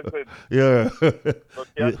a lesson. Yeah. So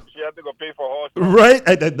she had to go pay for her. Right.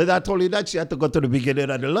 And then not only that, she had to go to the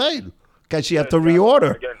beginning of the line because she had to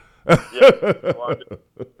reorder.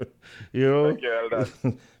 You know?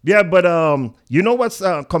 Yeah, but you know what's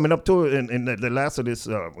coming up to in the last of this,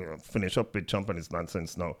 we'll finish up with Trump and his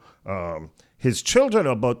nonsense now. His children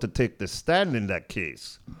are about to take the stand in that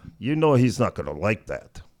case. You know he's not going to like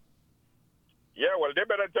that. Yeah, well, they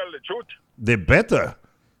better tell the truth. They better.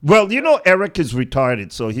 Well, you know, Eric is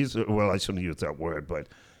retarded, so he's, well, I shouldn't use that word, but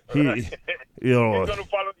he, you know. He's going to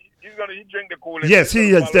follow, he drink the Kool-Aid. Yes,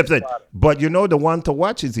 he is definitely. But you know, the one to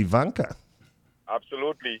watch is Ivanka.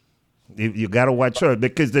 Absolutely. You got to watch her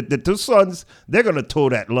because the two sons, they're going to toe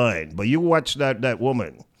that line. But you watch that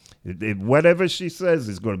woman. Whatever she says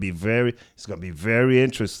is going to be very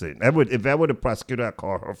interesting. If I were the prosecutor, I'd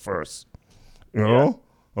call her first. You know?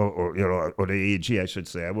 Or you know, or the AG, I should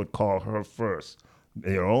say. I would call her first.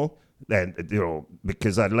 You know? And you know,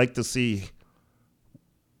 because I'd like to see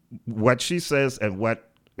what she says and what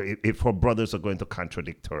if her brothers are going to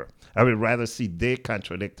contradict her. I would rather see they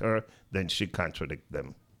contradict her than she contradict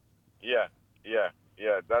them. Yeah.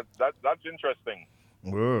 That's interesting.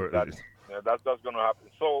 That's going to happen.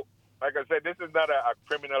 So, like I said, this is not a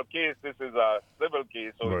criminal case. This is a civil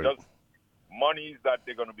case. So it's just monies that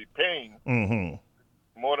they're going to be paying. Mm-hmm.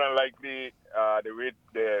 More than likely,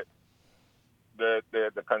 the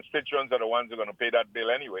constituents are the ones who are going to pay that bill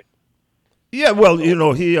anyway. Yeah, well,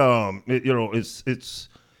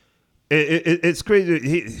 it's crazy.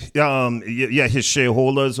 His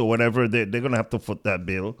shareholders or whatever, they're going to have to foot that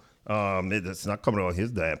bill. It's not coming out of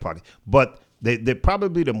his damn pocket. But they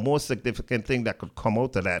probably the most significant thing that could come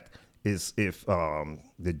out of that is if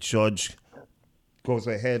the judge goes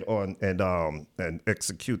ahead and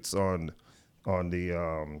executes on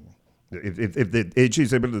the if the AG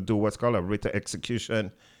is able to do what's called a writ of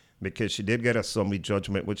execution, because she did get a summary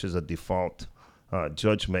judgment, which is a default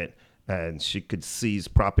judgment, and she could seize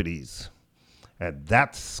properties, and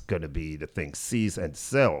that's going to be the thing, seize and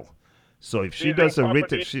sell. So if she does a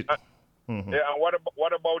writ, Yeah, and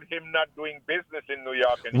what about him not doing business in New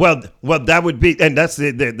York anymore? Well, that would be, and that's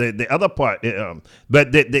the other part.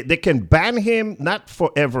 But they can ban him, not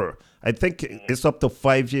forever. I think it's up to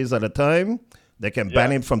 5 years at a time. They can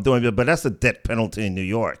ban him from doing it, but that's a death penalty in New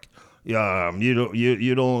York. You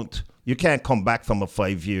can't come back from a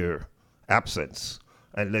 5-year absence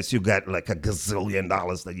unless you got like $1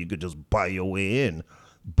 gazillion that you could just buy your way in.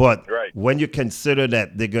 But when you consider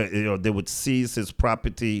that they would seize his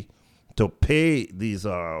property to pay these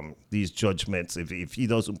judgments, if he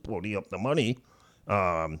doesn't pony up the money,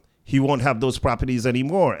 he won't have those properties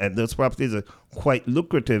anymore, and those properties are quite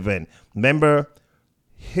lucrative. And remember,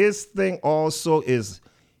 his thing also is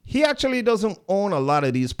he actually doesn't own a lot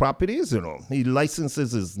of these properties. He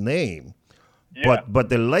licenses his name, but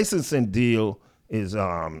the licensing deal is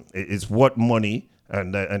what money,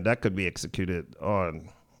 and that could be executed on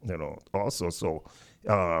also. So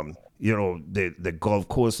the golf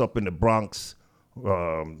course up in the Bronx,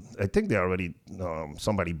 I think they already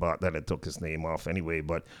somebody bought that and took his name off anyway.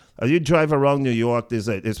 But as you drive around New York,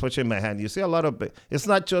 especially in Manhattan, you see a lot of. It's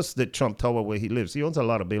not just the Trump Tower where he lives. He owns a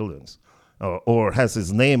lot of buildings, or has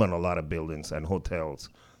his name on a lot of buildings and hotels.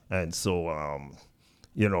 And so,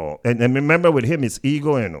 and remember with him, it's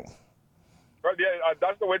ego, Well, yeah,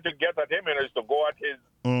 that's the way to get at him, is to go at his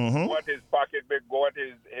pocketbook, go at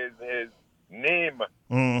his name.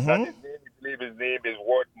 That his name, you believe his name is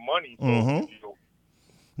worth money. So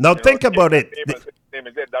now think about it. Name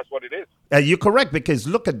is it. That's what it is. You're correct, because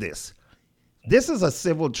look at this. This is a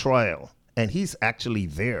civil trial, and he's actually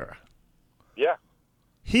there. Yeah.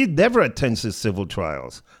 He never attends his civil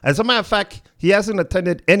trials. As a matter of fact, he hasn't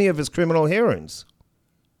attended any of his criminal hearings.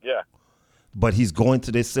 Yeah. But he's going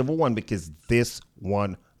to this civil one because this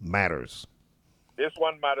one matters. This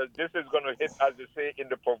one matters. This is going to hit, as they say, in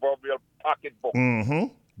the proverbial pocketbook.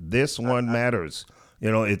 This one matters.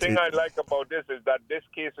 The thing I like about this is that this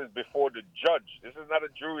case is before the judge. This is not a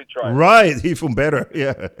jury trial. Right, even better,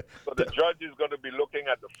 yeah. So the judge is going to be looking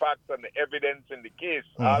at the facts and the evidence in the case,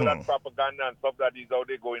 all that propaganda and stuff that he's out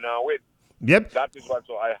there going on with. Yep. That is what.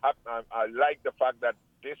 So I like the fact that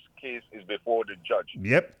this case is before the judge.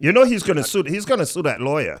 Yep. He's going to sue. He's going to sue that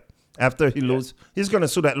lawyer after he loses. He's going to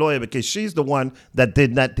sue that lawyer because she's the one that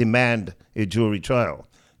did not demand a jury trial.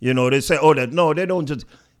 They say, no, they don't just.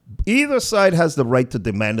 Either side has the right to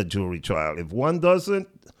demand a jury trial. If one doesn't,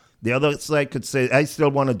 the other side could say, I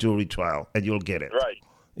still want a jury trial, and you'll get it. Right.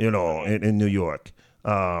 In New York.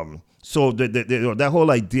 So that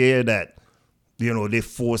whole idea that, they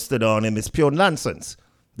forced it on him is pure nonsense.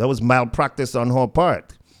 That was malpractice on her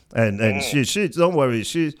part. And she don't worry,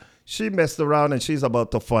 she messed around, and she's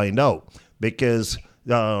about to find out. Because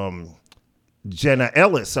Jenna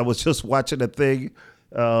Ellis, I was just watching a thing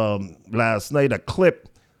last night, a clip.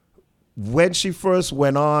 When she first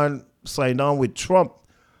signed on with Trump,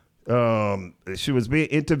 she was being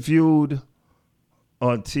interviewed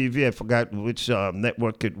on TV. I forgot which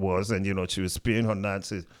network it was. And, she was spewing her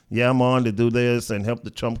nonsense. Yeah, I'm on to do this and help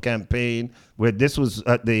the Trump campaign. Where this was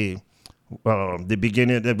at the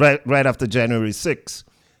beginning, right after January 6th.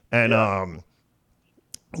 And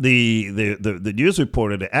the news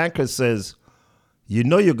reporter, the anchor says,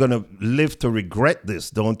 you're going to live to regret this,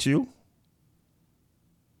 don't you?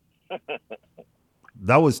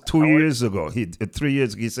 That was 2 years ago. 3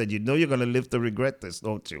 years ago, he said, you're going to live to regret this,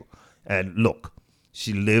 don't you? And look,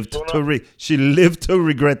 she lived to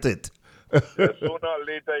regret it. Sooner or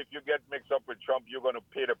later, if you get mixed up with Trump, you're going to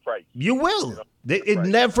pay the price. You will. It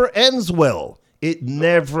never ends well. It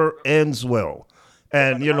never ends well.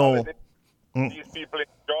 And, these people in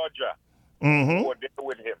Georgia who are there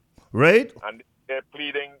with him. Right? And they're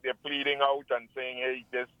pleading out and saying, hey,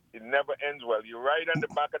 it never ends well. You ride on the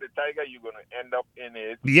back of the tiger, you're going to end up in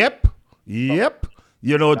it. Yep.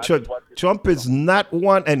 Trump is not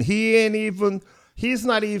one, and he's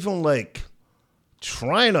not even like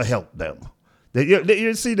trying to help them.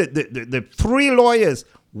 You see the three lawyers.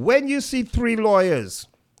 When you see three lawyers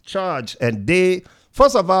charged, and they,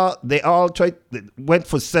 first of all, they all went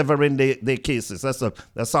for severing their cases.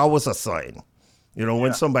 That's always a sign. You know,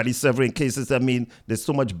 when somebody's severing cases, I mean, there's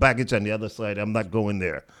so much baggage on the other side. I'm not going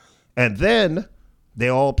there. And then they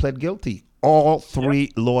all pled guilty, all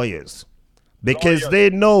three lawyers, because they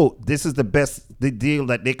know this is the deal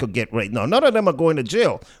that they could get right now. None of them are going to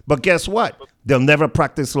jail, but guess what? They'll never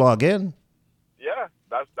practice law again. Yeah,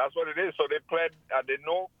 that's what it is. So they pled. They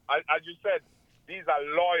know, as you said, these are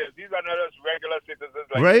lawyers. These are not just regular citizens.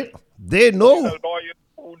 Like Right? They know. These are lawyers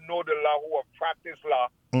who know the law, who have practiced law,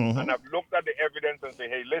 and have looked at the evidence and say,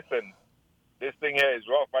 hey, listen, this thing here is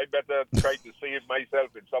rough. I better try to save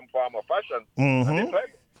myself in some form or fashion. And they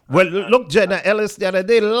pled. Well, look, Jenna Ellis the other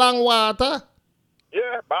day, long water.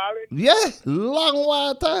 Yeah, balling. Yeah, long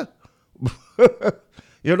water.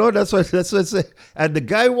 You know, that's what it said. And the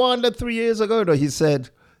guy won that 3 years ago, though, he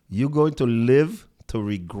said, you're going to live to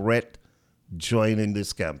regret joining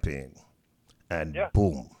this campaign. And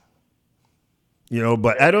boom. You know,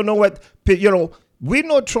 but I don't know what, you know, we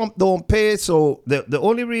know Trump don't pay, so the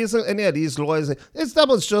only reason any of these lawyers, that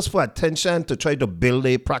was just for attention to try to build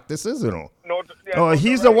their practices, you know.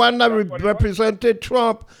 He's the one that represented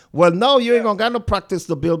Trump. Well, now you ain't gonna practice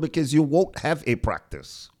the bill because you won't have a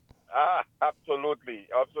practice. Absolutely.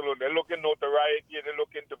 They're looking notoriety. They're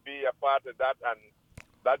looking to be a part of that, and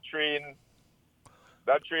that train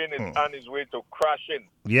is on its way to crashing.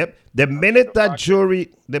 Yep. The minute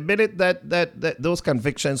that those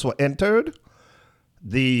convictions were entered,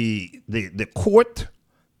 the court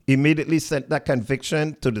immediately sent that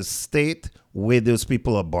conviction to the state where those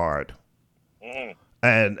people are barred.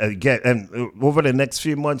 And again, over the next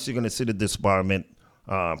few months, you're going to see the disbarment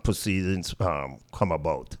proceedings come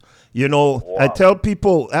about. You know, I tell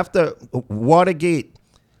people after Watergate,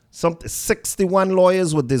 61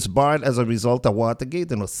 lawyers were disbarred as a result of Watergate.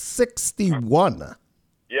 You know, 61.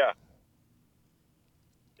 Yeah,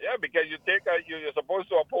 because you're supposed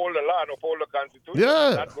to uphold the law and uphold the Constitution.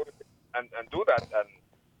 Yeah, and do that, and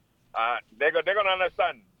they're gonna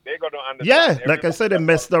understand. They're gonna understand. Yeah, like I said, they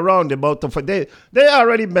messed around. They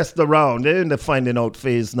already messed around. They're in the finding out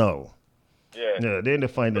phase now. Yeah, they're in the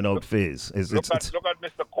finding out phase. Look at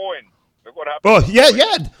Mr. Cohen. Look what happened. Oh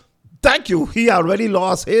yeah. Thank you. He already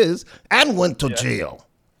lost his and went to jail.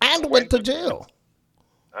 And went to jail.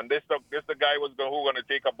 And this the guy who's going to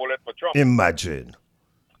take a bullet for Trump. Imagine.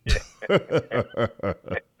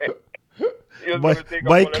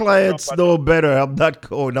 My clients know better. I'm not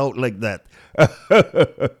going out like that.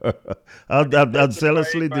 I'll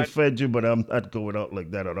zealously defend you, but I'm not going out like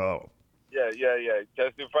that at all. Yeah.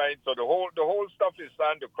 Testifying. So the whole stuff is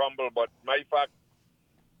starting to crumble. But my fact,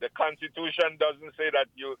 the Constitution doesn't say that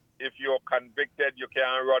if you're convicted, you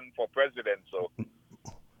can't run for president. So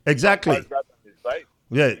exactly.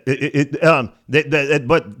 Yeah.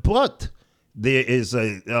 But there is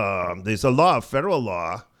there's a law, a federal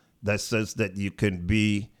law, that says that you can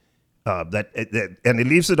be and it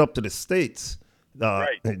leaves it up to the states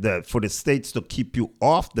for the states to keep you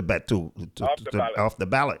off the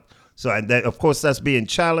ballot. So and that, of course, that's being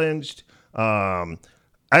challenged.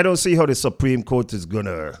 I don't see how the Supreme Court is going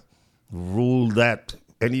to rule that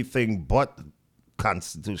anything but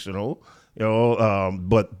constitutional, you know.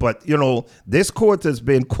 But you know, this court has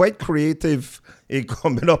been quite creative in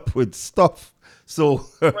coming up with stuff. So,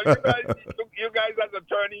 well, you guys as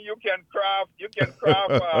attorney, you can craft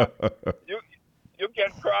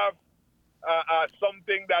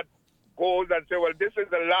something that goes and say, well, this is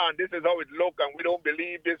the law, and this is how it looks, and we don't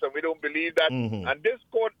believe this, and we don't believe that, and this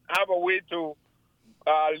court have a way to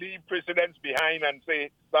leave precedents behind and say,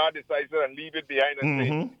 start decisive and leave it behind and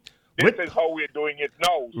say, this is how we're doing it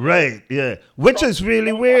now. So right, yeah. Which is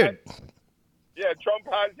really weird. Trump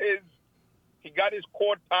has he got his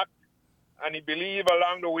court packed, and he believe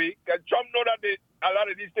along the way. Because Trump know that a lot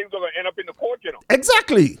of these things are going to end up in the court, you know.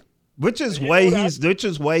 Exactly. Which is why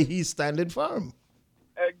he's standing firm.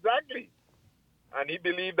 Exactly. And he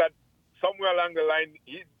believed that somewhere along the line,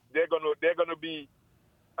 they're gonna be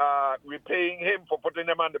repaying him for putting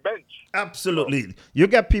them on the bench. Absolutely. You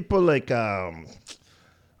got people like the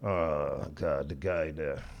guy,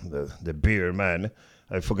 the beer man.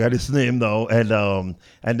 I forgot his name now, and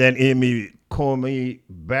then Amy Comey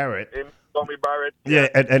Barrett. Yeah,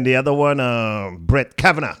 and the other one, Brett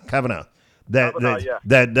Kavanaugh.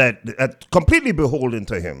 That completely beholden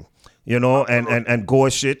to him, you know, and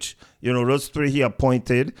Gorsuch, you know, those three he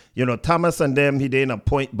appointed. You know, Thomas and them he didn't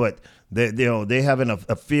appoint, but they having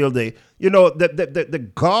a field day. You know, the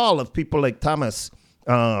gall of people like Thomas,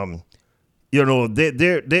 you know,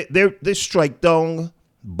 they strike down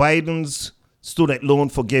Biden's student loan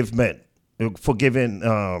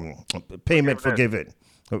payment forgiven.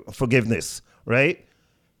 forgiveness, right?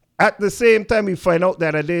 At the same time, we find out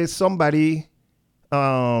that there's somebody,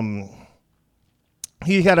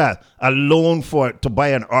 he had a loan to buy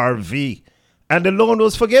an RV, and the loan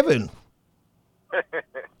was forgiven.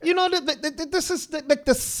 You know, this is like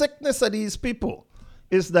the sickness of these people,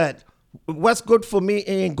 is that what's good for me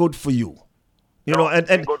ain't good for you. You know, and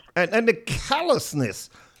the callousness.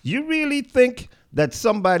 You really think that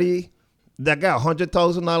somebody that got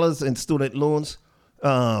 $100,000 in student loans,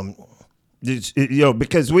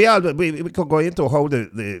 because we could go into how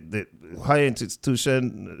the higher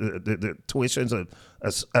institution, the tuitions are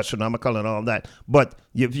astronomical and all that. But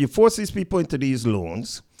if you force these people into these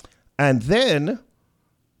loans, and then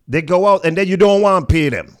they go out and then you don't want to pay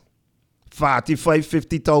them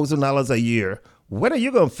 $45,000, $50,000 a year, when are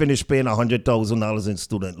you going to finish paying $100,000 in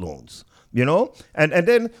student loans? You know? And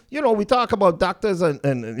then, we talk about doctors and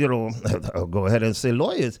I'll go ahead and say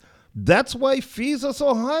lawyers. That's why fees are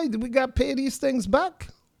so high. We got to pay these things back.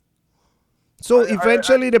 So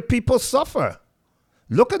eventually the people suffer.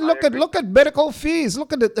 Look at medical fees.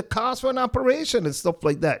 Look at the cost for an operation and stuff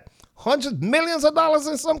like that. Hundreds, millions of dollars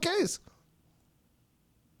in some case.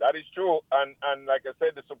 That is true. And like I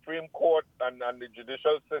said, the Supreme Court and the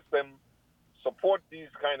judicial system support these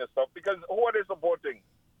kind of stuff, because who are they supporting?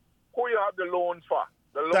 Who you have the loans for?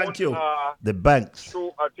 The loans Thank you. The banks.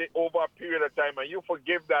 Over a period of time, and you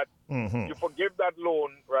forgive that. Mm-hmm. You forgive that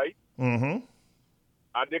loan, right? Mm-hmm.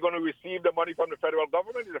 And they're going to receive the money from the federal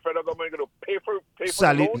government. Is the federal government going to pay for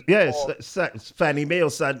the loan? Yes, Fannie Mae or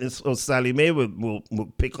Sally Mae will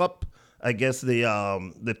pick up, I guess,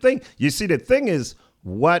 the thing. You see, the thing is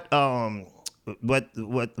what the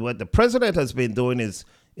president has been doing is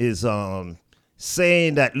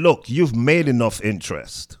saying that, look, you've made enough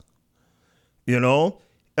interest. You know,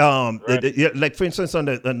 right. Like for instance, on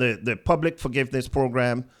the public forgiveness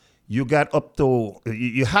program, you got up to,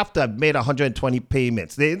 you have to have made 120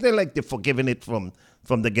 payments. They're forgiving it from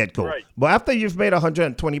the get-go. Right. But after you've made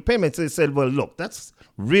 120 payments, they said, well, look, that's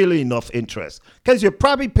really enough interest. Because you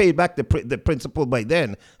probably paid back the principal by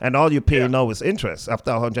then, and all you're paying now is interest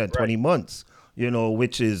after 120 months,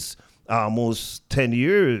 which is almost 10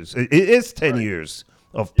 years. It is 10 years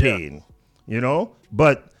of pain,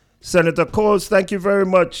 But Senator Coles, thank you very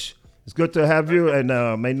much. It's good to have you, and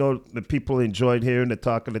I know the people enjoyed hearing the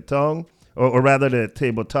talk of the tongue, or rather the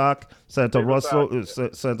table talk. Senator Russell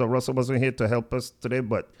wasn't here to help us today,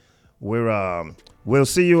 but we'll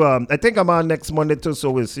see you. I think I'm on next Monday too,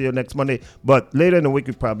 so we'll see you next Monday. But later in the week,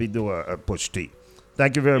 we probably do a push tea.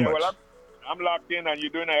 Thank you very much. Well, I'm locked in, and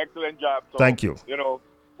you're doing an excellent job. So, thank you.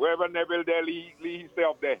 Wherever Neville there, Lee stay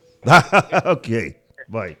up there. Okay.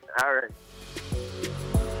 Bye. All right.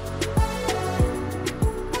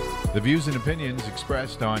 The views and opinions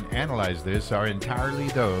expressed on Analyze This are entirely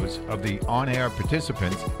those of the on-air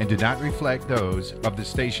participants and do not reflect those of the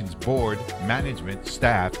station's board, management,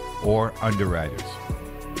 staff, or underwriters.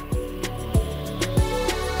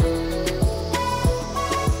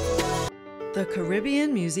 The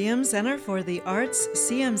Caribbean Museum Center for the Arts,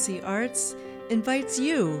 CMC Arts, invites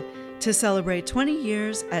you to celebrate 20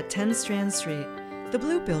 years at 10 Strand Street, the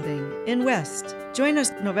Blue Building in West. Join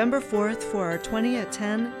us November 4th for our 20 at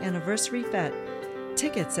 10 anniversary fete.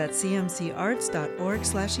 Tickets at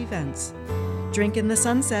cmcarts.org/events. Drink in the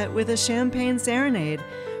sunset with a champagne serenade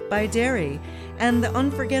by Dairy, and the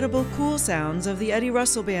unforgettable cool sounds of the Eddie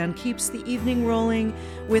Russell Band keeps the evening rolling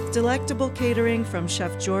with delectable catering from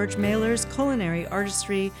Chef George Mailer's culinary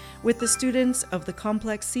artistry with the students of the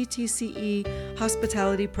complex CTCE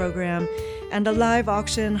hospitality program, and a live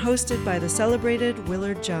auction hosted by the celebrated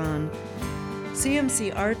Willard John.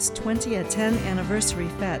 CMC Arts 20 at 10 Anniversary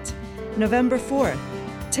Fete, November 4th.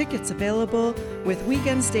 Tickets available with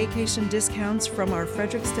weekend staycation discounts from our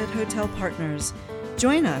Frederickstead Hotel partners.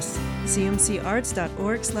 Join us,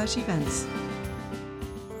 cmcarts.org/events.